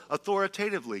 Also,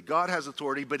 authoritatively, God has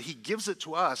authority, but he gives it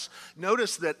to us.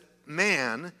 Notice that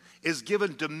man is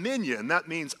given dominion. That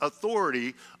means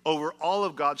authority over all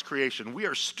of God's creation. We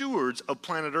are stewards of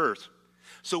planet Earth.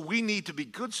 So we need to be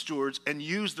good stewards and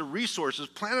use the resources.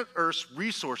 Planet Earth's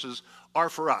resources are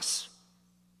for us.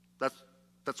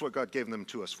 That's what God gave them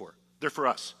to us for. They're for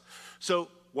us. So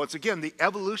once again, the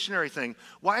evolutionary thing,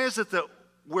 why is it that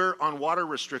we're on water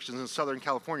restrictions in Southern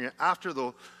California after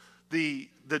the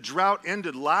drought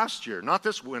ended last year? Not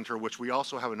this winter, which we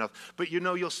also have enough, but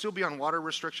you'll still be on water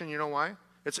restriction. You know why?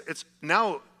 It's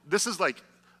now, this is like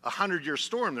a 100-year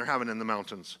storm they're having in the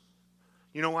mountains.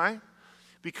 You know why?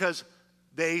 Because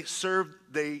they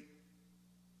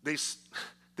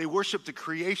worship the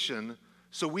creation,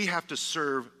 so we have to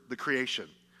serve the creation.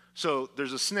 So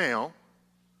there's a snail,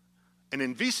 an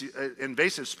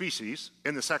invasive species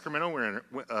in the Sacramento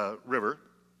River,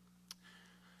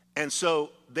 and so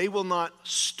they will not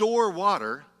store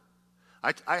water.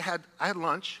 I had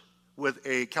lunch with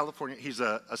a California, he's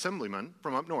an assemblyman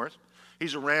from up north,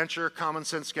 He's a rancher, common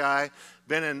sense guy,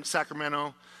 been in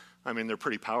Sacramento. I mean, they're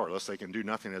pretty powerless. They can do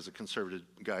nothing as a conservative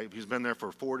guy. He's been there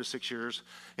for 4 to 6 years.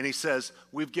 And he says,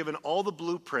 we've given all the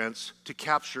blueprints to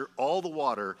capture all the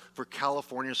water for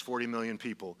California's 40 million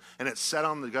people. And it's set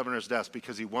on the governor's desk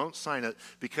because he won't sign it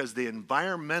because the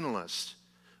environmentalists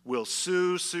will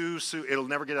sue. It'll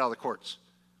never get out of the courts.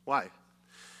 Why?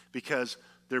 Because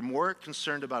they're more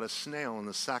concerned about a snail in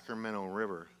the Sacramento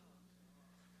River.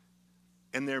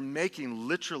 And they're making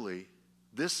literally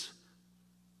this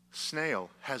snail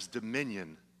has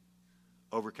dominion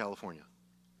over California.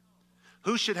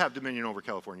 Who should have dominion over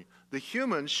California? The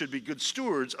humans should be good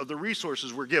stewards of the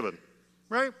resources we're given,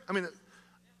 right? I mean,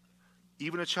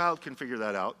 even a child can figure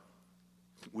that out.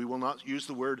 We will not use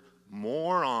the word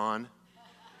moron.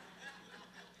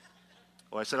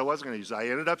 Oh, I said I wasn't going to use it. I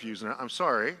ended up using it. I'm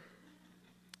sorry.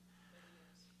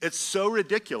 It's so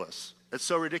ridiculous. It's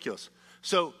so ridiculous.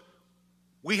 So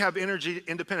we have energy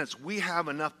independence. We have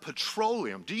enough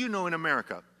petroleum. Do you know in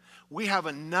America, we have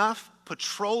enough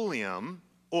petroleum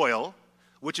oil,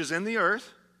 which is in the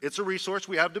earth. It's a resource.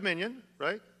 We have dominion,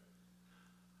 right?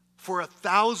 For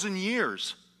 1,000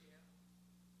 years.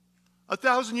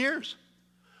 1,000 years.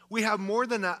 We have more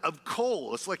than that of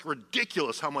coal. It's like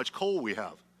ridiculous how much coal we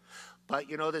have.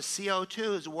 But, you know, the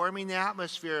CO2 is warming the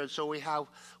atmosphere, and so we have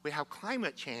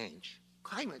climate change.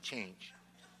 Climate change.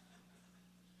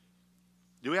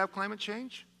 Do we have climate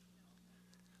change?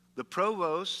 The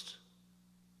provost,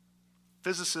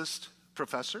 physicist,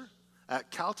 professor at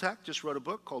Caltech just wrote a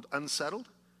book called Unsettled,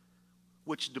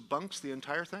 which debunks the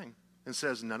entire thing and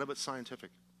says none of it's scientific.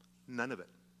 None of it.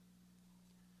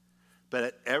 But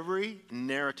at every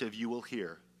narrative you will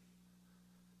hear,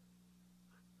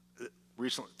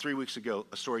 recently, 3 weeks ago,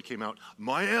 a story came out,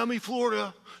 Miami,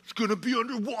 Florida, it's going to be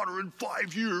underwater in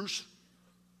 5 years.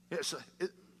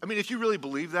 I mean, if you really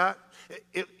believe that,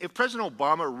 if President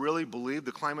Obama really believed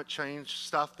the climate change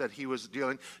stuff that he was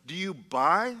dealing, do you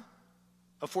buy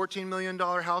a $14 million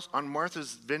house on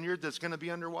Martha's Vineyard that's going to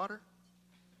be underwater?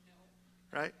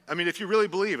 Right? I mean, if you really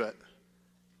believe it,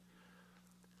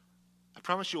 I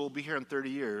promise you we'll be here in 30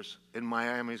 years and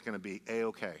Miami is going to be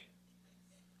A-okay.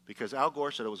 Because Al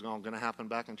Gore said it was going to happen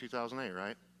back in 2008,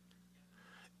 right?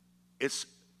 It's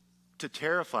to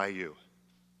terrify you.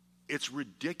 It's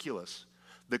ridiculous.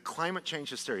 The climate change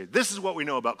hysteria. This is what we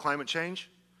know about climate change.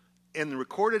 In the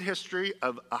recorded history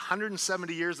of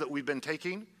 170 years that we've been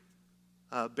taking,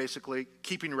 basically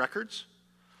keeping records,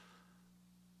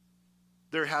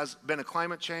 there has been a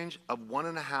climate change of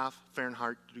 1.5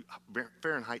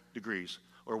 Fahrenheit degrees,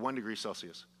 or 1 degree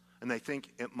Celsius. And they think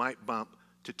it might bump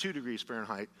to 2 degrees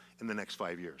Fahrenheit in the next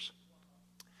 5 years.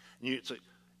 And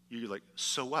you're like,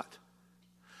 so what?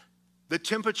 The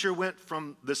temperature went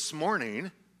from this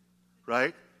morning,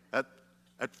 right,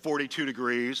 at 42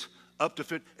 degrees up to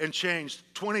 50, and changed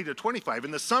 20 to 25.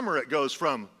 In the summer, it goes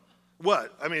from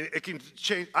what? I mean, it can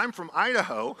change. I'm from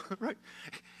Idaho, right?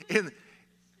 In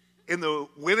the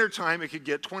wintertime, it could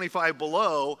get 25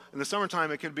 below. In the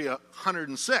summertime, it could be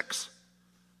 106.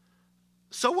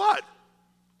 So what?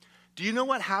 Do you know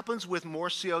what happens with more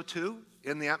CO2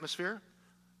 in the atmosphere?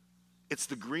 It's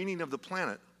the greening of the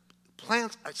planet.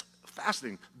 Plants, it's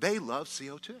fascinating. They love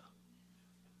CO2,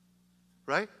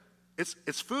 right?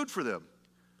 It's food for them.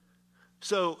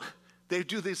 So they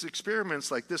do these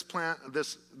experiments like this plant,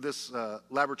 this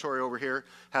laboratory over here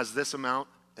has this amount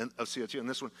of CO2 and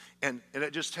this one, and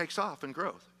it just takes off in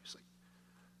growth.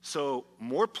 So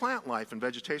more plant life and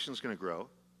vegetation is going to grow.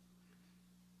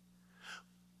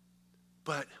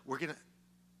 But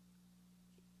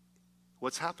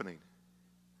what's happening?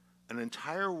 An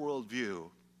entire worldview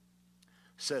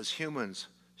says humans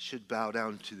should bow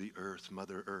down to the earth,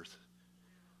 Mother Earth,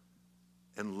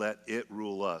 and let it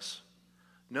rule us.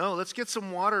 No, let's get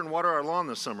some water and water our lawn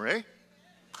this summer, eh?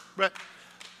 Right?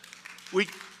 We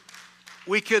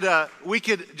could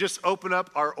just open up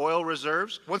our oil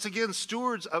reserves. Once again,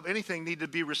 stewards of anything need to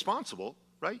be responsible.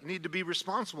 Right? You need to be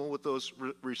responsible with those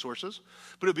resources.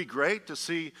 But it'd be great to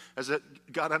see as it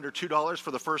got under $2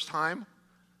 for the first time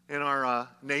in our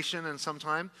nation in some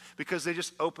time, because they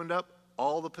just opened up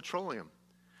all the petroleum.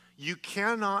 You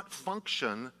cannot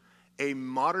function a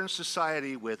modern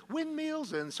society with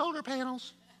windmills and solar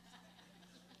panels.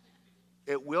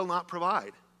 It will not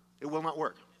provide. It will not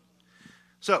work.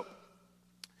 So,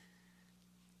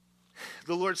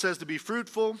 the Lord says to be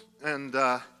fruitful and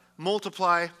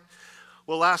multiply.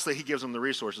 Well, lastly, he gives them the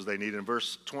resources they need. In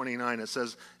verse 29, it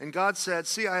says, and God said,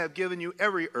 see, I have given you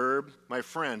every herb, my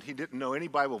friend. He didn't know any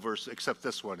Bible verse except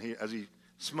this one. As he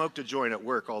smoked a joint at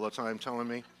work all the time, telling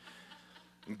me,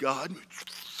 and God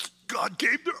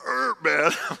gave the herb,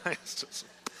 man.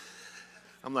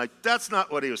 I'm like, that's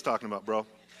not what he was talking about, bro.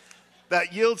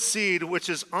 That yields seed which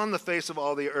is on the face of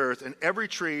all the earth, and every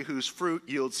tree whose fruit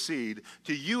yields seed.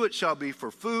 To you it shall be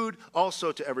for food,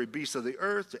 also to every beast of the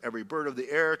earth, to every bird of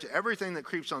the air, to everything that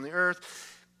creeps on the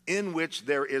earth, in which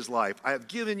there is life. I have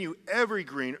given you every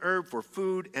green herb for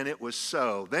food, and it was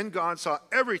so. Then God saw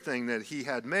everything that he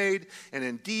had made, and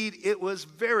indeed it was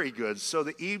very good. So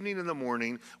the evening and the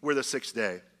morning were the sixth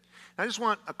day. I just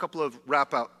want a couple of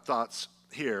wrap-up thoughts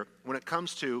here when it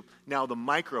comes to now the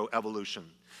microevolution.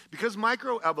 Because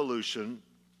microevolution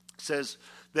says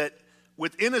that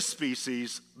within a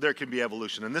species, there can be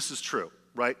evolution. And this is true,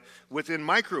 right? Within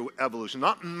microevolution,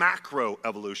 not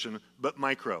macroevolution, but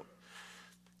micro.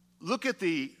 Look at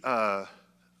the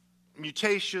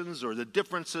mutations or the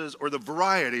differences or the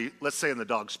variety, let's say, in the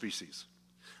dog species.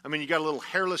 I mean, you got a little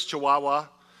hairless Chihuahua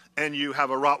and you have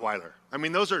a Rottweiler. I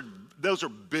mean, those are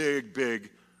big, big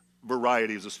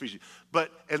varieties of species. But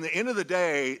at the end of the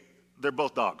day, they're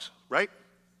both dogs, right?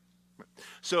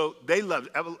 So they love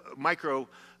evolution.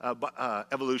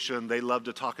 They love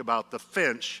to talk about the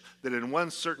finch that in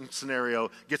one certain scenario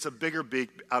gets a bigger beak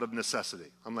out of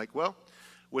necessity. I'm like, well,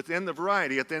 within the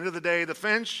variety, at the end of the day, the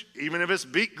finch, even if his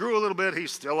beak grew a little bit,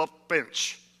 he's still a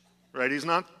finch, right? He's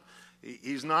not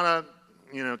a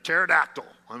pterodactyl.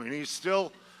 I mean, he's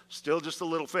still just a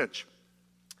little finch.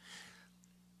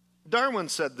 Darwin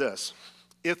said this: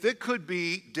 if it could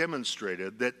be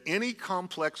demonstrated that any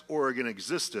complex organ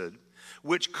existed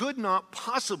which could not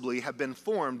possibly have been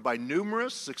formed by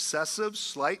numerous successive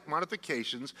slight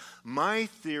modifications, my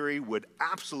theory would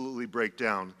absolutely break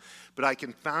down. But I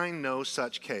can find no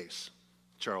such case.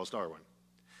 Charles Darwin.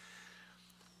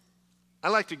 I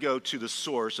like to go to the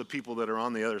source of people that are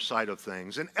on the other side of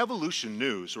things. And Evolution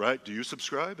News, right? Do you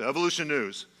subscribe? Evolution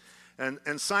News. And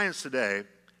Science Today,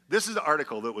 this is the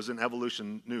article that was in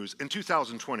Evolution News in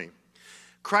 2020.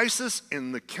 Crisis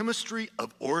in the chemistry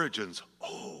of origins.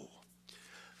 Oh.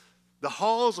 The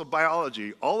halls of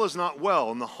biology, all is not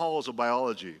well in the halls of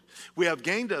biology. We have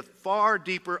gained a far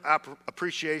deeper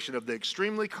appreciation of the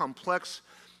extremely complex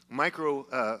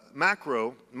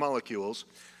macro molecules,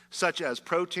 such as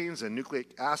proteins and nucleic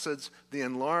acids. The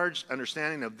enlarged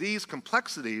understanding of these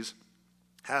complexities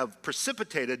have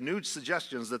precipitated new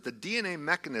suggestions that the DNA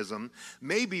mechanism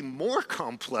may be more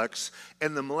complex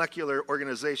and the molecular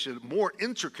organization more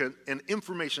intricate and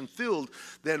information-filled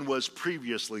than was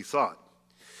previously thought.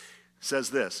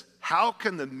 Says this: how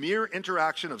can the mere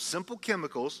interaction of simple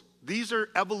chemicals, these are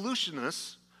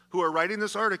evolutionists who are writing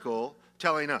this article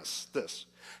telling us this,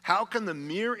 how can the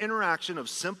mere interaction of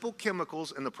simple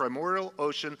chemicals in the primordial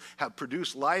ocean have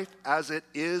produced life as it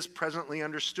is presently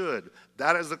understood?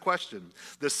 That is the question.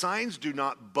 The signs do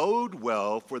not bode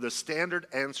well for the standard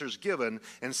answers given,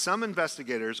 and some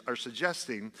investigators are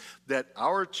suggesting that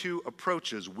our two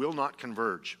approaches will not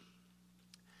converge.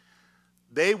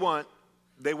 They want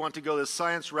to go the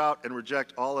science route and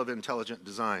reject all of intelligent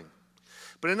design.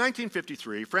 But in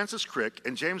 1953, Francis Crick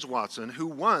and James Watson, who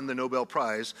won the Nobel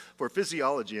Prize for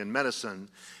Physiology and Medicine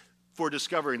for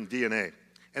discovering DNA.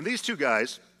 And these two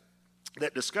guys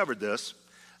that discovered this,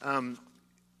 my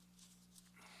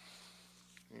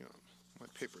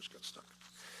papers got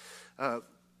stuck.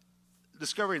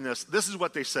 Discovering this is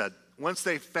what they said. Once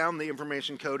they found the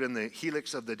information code in the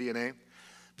helix of the DNA,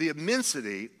 the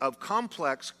immensity of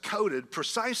complex, coded,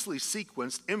 precisely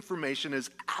sequenced information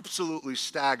is absolutely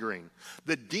staggering.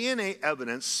 The DNA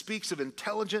evidence speaks of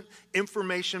intelligent,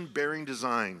 information-bearing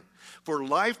design. For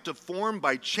life to form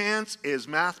by chance is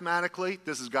mathematically,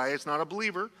 this guy is not a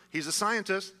believer, he's a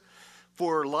scientist.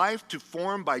 For life to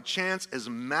form by chance is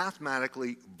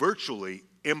mathematically, virtually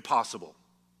impossible.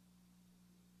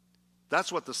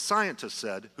 That's what the scientist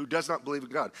said, who does not believe in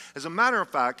God. As a matter of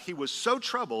fact, he was so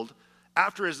troubled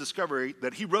after his discovery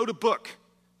that he wrote a book.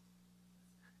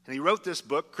 And he wrote this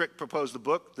book. Crick proposed a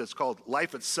book that's called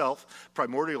Life Itself.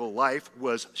 Primordial life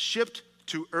was shipped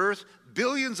to Earth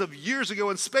billions of years ago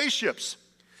in spaceships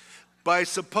by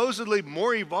supposedly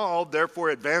more evolved, therefore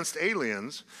advanced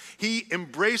aliens. He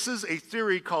embraces a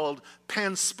theory called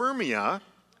panspermia.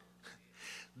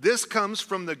 This comes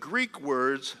from the Greek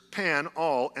words pan,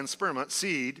 all, and sperma,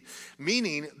 seed,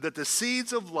 meaning that the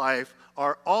seeds of life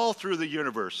are all through the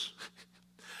universe.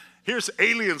 Here's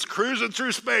aliens cruising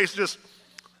through space, just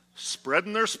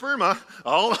spreading their sperma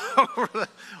all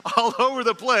over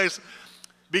the place.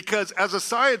 Because as a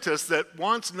scientist that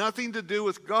wants nothing to do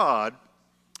with God,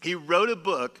 he wrote a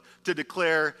book to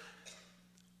declare,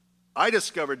 I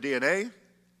discovered DNA.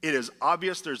 It is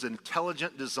obvious there's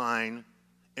intelligent design,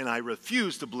 and I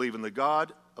refuse to believe in the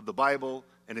God of the Bible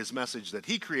and his message that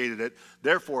he created it.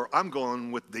 Therefore, I'm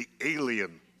going with the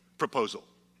alien proposal.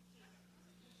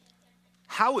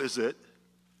 How is it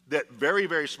that very,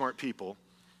 very smart people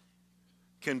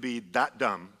can be that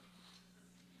dumb?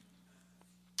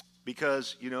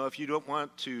 Because, if you don't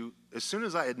want to, as soon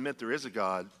as I admit there is a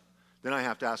God, then I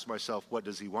have to ask myself, what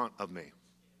does he want of me?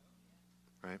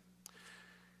 Right?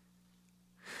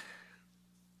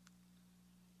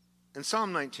 In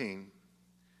Psalm 19,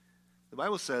 the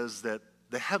Bible says that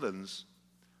the heavens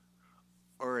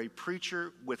are a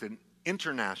preacher with an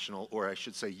international, or I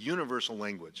should say universal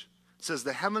language. It says,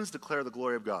 the heavens declare the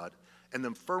glory of God, and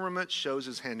the firmament shows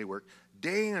his handiwork.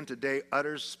 Day unto day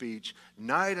utters speech,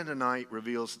 night unto night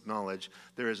reveals knowledge.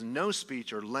 There is no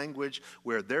speech or language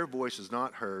where their voice is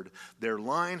not heard. Their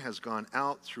line has gone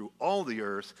out through all the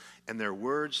earth, and their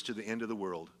words to the end of the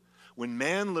world. When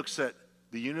man looks at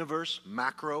the universe,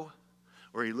 macro,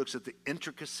 or he looks at the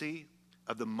intricacy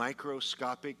of the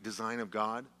microscopic design of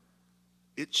God,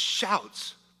 it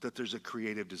shouts that there's a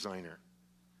creative designer.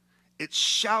 It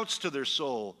shouts to their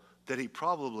soul that he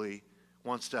probably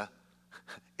wants to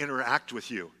interact with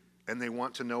you, and they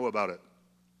want to know about it.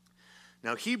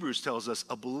 Now, Hebrews tells us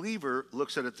a believer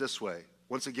looks at it this way.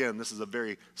 Once again, this is a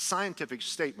very scientific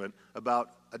statement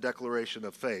about a declaration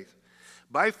of faith.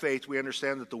 By faith, we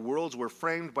understand that the worlds were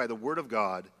framed by the word of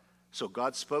God. So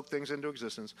God spoke things into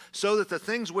existence, so that the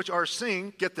things which are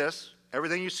seen, get this,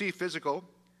 everything you see physical,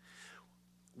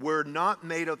 were not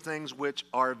made of things which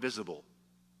are visible.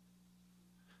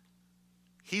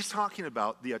 He's talking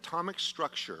about the atomic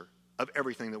structure of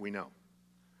everything that we know.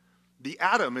 The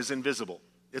atom is invisible.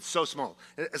 It's so small.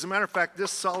 As a matter of fact,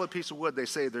 this solid piece of wood, they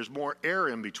say there's more air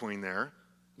in between there,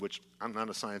 which I'm not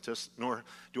a scientist, nor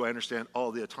do I understand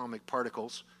all the atomic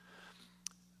particles.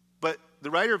 But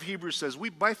the writer of Hebrews says,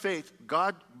 by faith,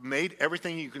 God made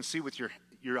everything you can see with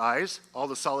your eyes, all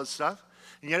the solid stuff,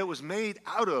 and yet it was made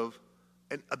out of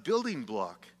a building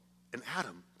block, an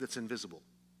atom that's invisible,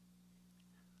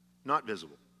 not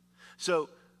visible. So,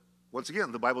 once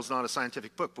again, the Bible's not a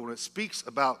scientific book, but when it speaks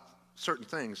about certain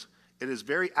things, it is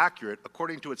very accurate,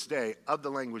 according to its day, of the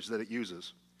language that it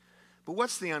uses. But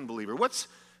what's the unbeliever? What's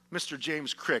Mr.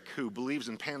 James Crick, who believes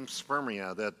in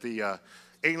panspermia, that the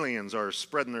aliens are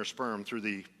spreading their sperm through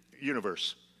the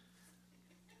universe?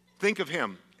 Think of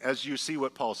him as you see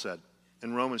what Paul said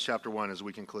in Romans chapter 1 as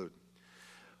we conclude.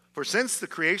 For since the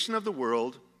creation of the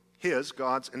world,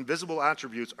 God's invisible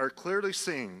attributes are clearly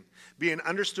seen, being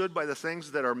understood by the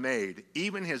things that are made,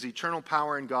 even his eternal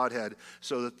power and Godhead,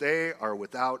 so that they are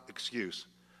without excuse.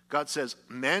 God says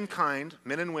mankind,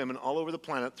 men and women all over the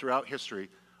planet throughout history,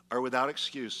 are without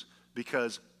excuse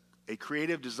because a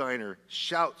creative designer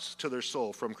shouts to their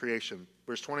soul from creation.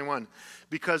 Verse 21,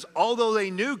 because although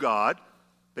they knew God,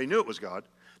 they knew it was God,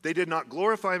 they did not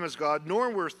glorify him as God, nor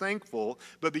were thankful,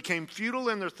 but became futile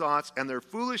in their thoughts, and their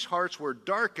foolish hearts were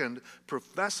darkened.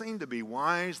 Professing to be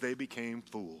wise, they became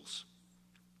fools.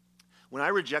 When I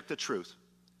reject the truth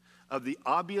of the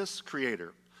obvious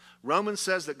creator, Romans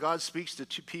says that God speaks to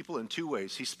two people in two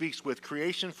ways. He speaks with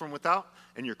creation from without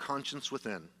and your conscience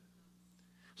within.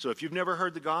 So if you've never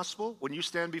heard the gospel, when you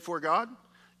stand before God,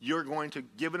 you're going to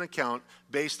give an account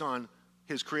based on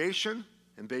his creation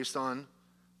and based on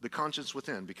the conscience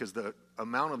within, because the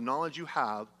amount of knowledge you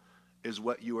have is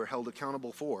what you are held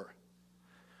accountable for.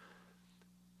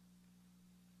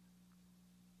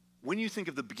 When you think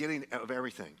of the beginning of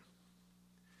everything,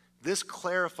 this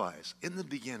clarifies in the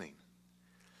beginning,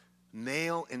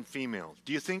 male and female.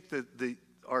 Do you think that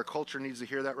our culture needs to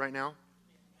hear that right now?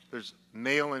 There's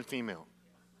male and female.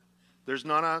 There's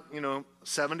not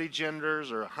 70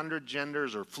 genders or 100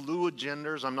 genders or fluid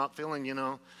genders. I'm not feeling,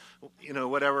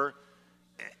 whatever.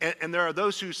 And there are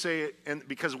those who say, and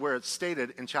because where it's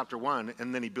stated in chapter 1,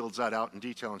 and then he builds that out in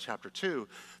detail in chapter 2,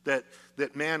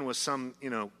 that man was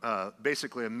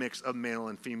basically a mix of male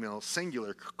and female,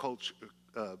 singular culture,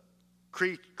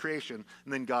 creation,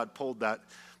 and then God pulled that.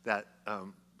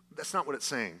 That's not what it's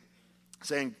saying. It's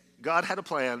saying God had a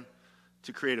plan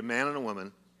to create a man and a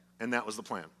woman, and that was the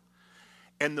plan.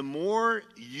 And the more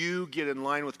you get in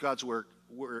line with God's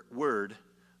word,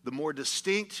 the more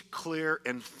distinct, clear,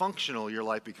 and functional your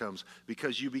life becomes,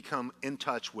 because you become in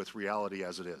touch with reality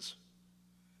as it is.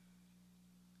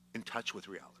 In touch with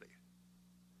reality.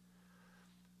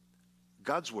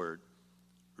 God's word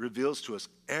reveals to us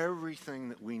everything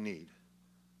that we need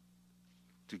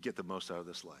to get the most out of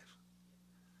this life.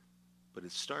 But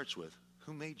it starts with,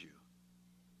 who made you?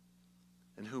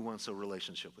 And who wants a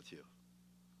relationship with you?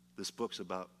 This book's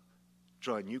about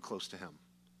drawing you close to him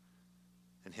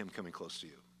and him coming close to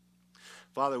you.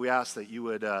 Father, we ask that you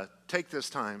would take this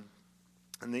time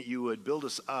and that you would build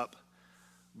us up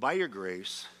by your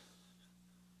grace,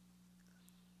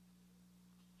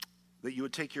 that you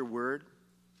would take your word,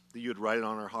 that you would write it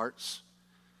on our hearts,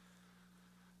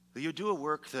 that you do a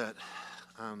work that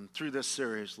through this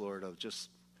series, Lord, of just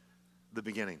the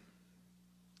beginning,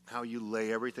 how you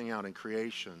lay everything out in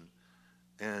creation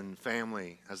and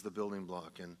family as the building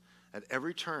block. And at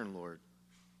every turn, Lord,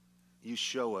 you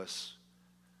show us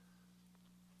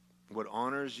what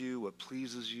honors you, what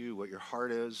pleases you, what your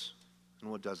heart is,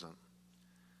 and what doesn't.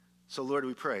 So, Lord,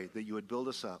 we pray that you would build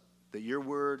us up, that your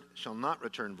word shall not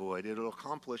return void. It will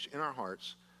accomplish in our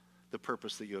hearts the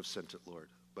purpose that you have sent it, Lord,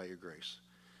 by your grace.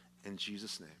 In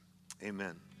Jesus' name,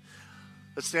 amen.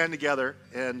 Let's stand together.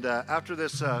 And after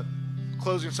this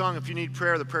closing song, if you need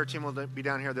prayer, the prayer team will be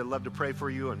down here. They'd love to pray for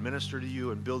you and minister to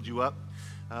you and build you up.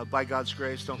 By God's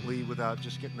grace, don't leave without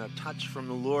just getting a touch from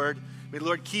the Lord. May the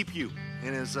Lord keep you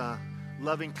in his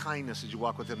loving kindness as you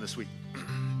walk with him this week.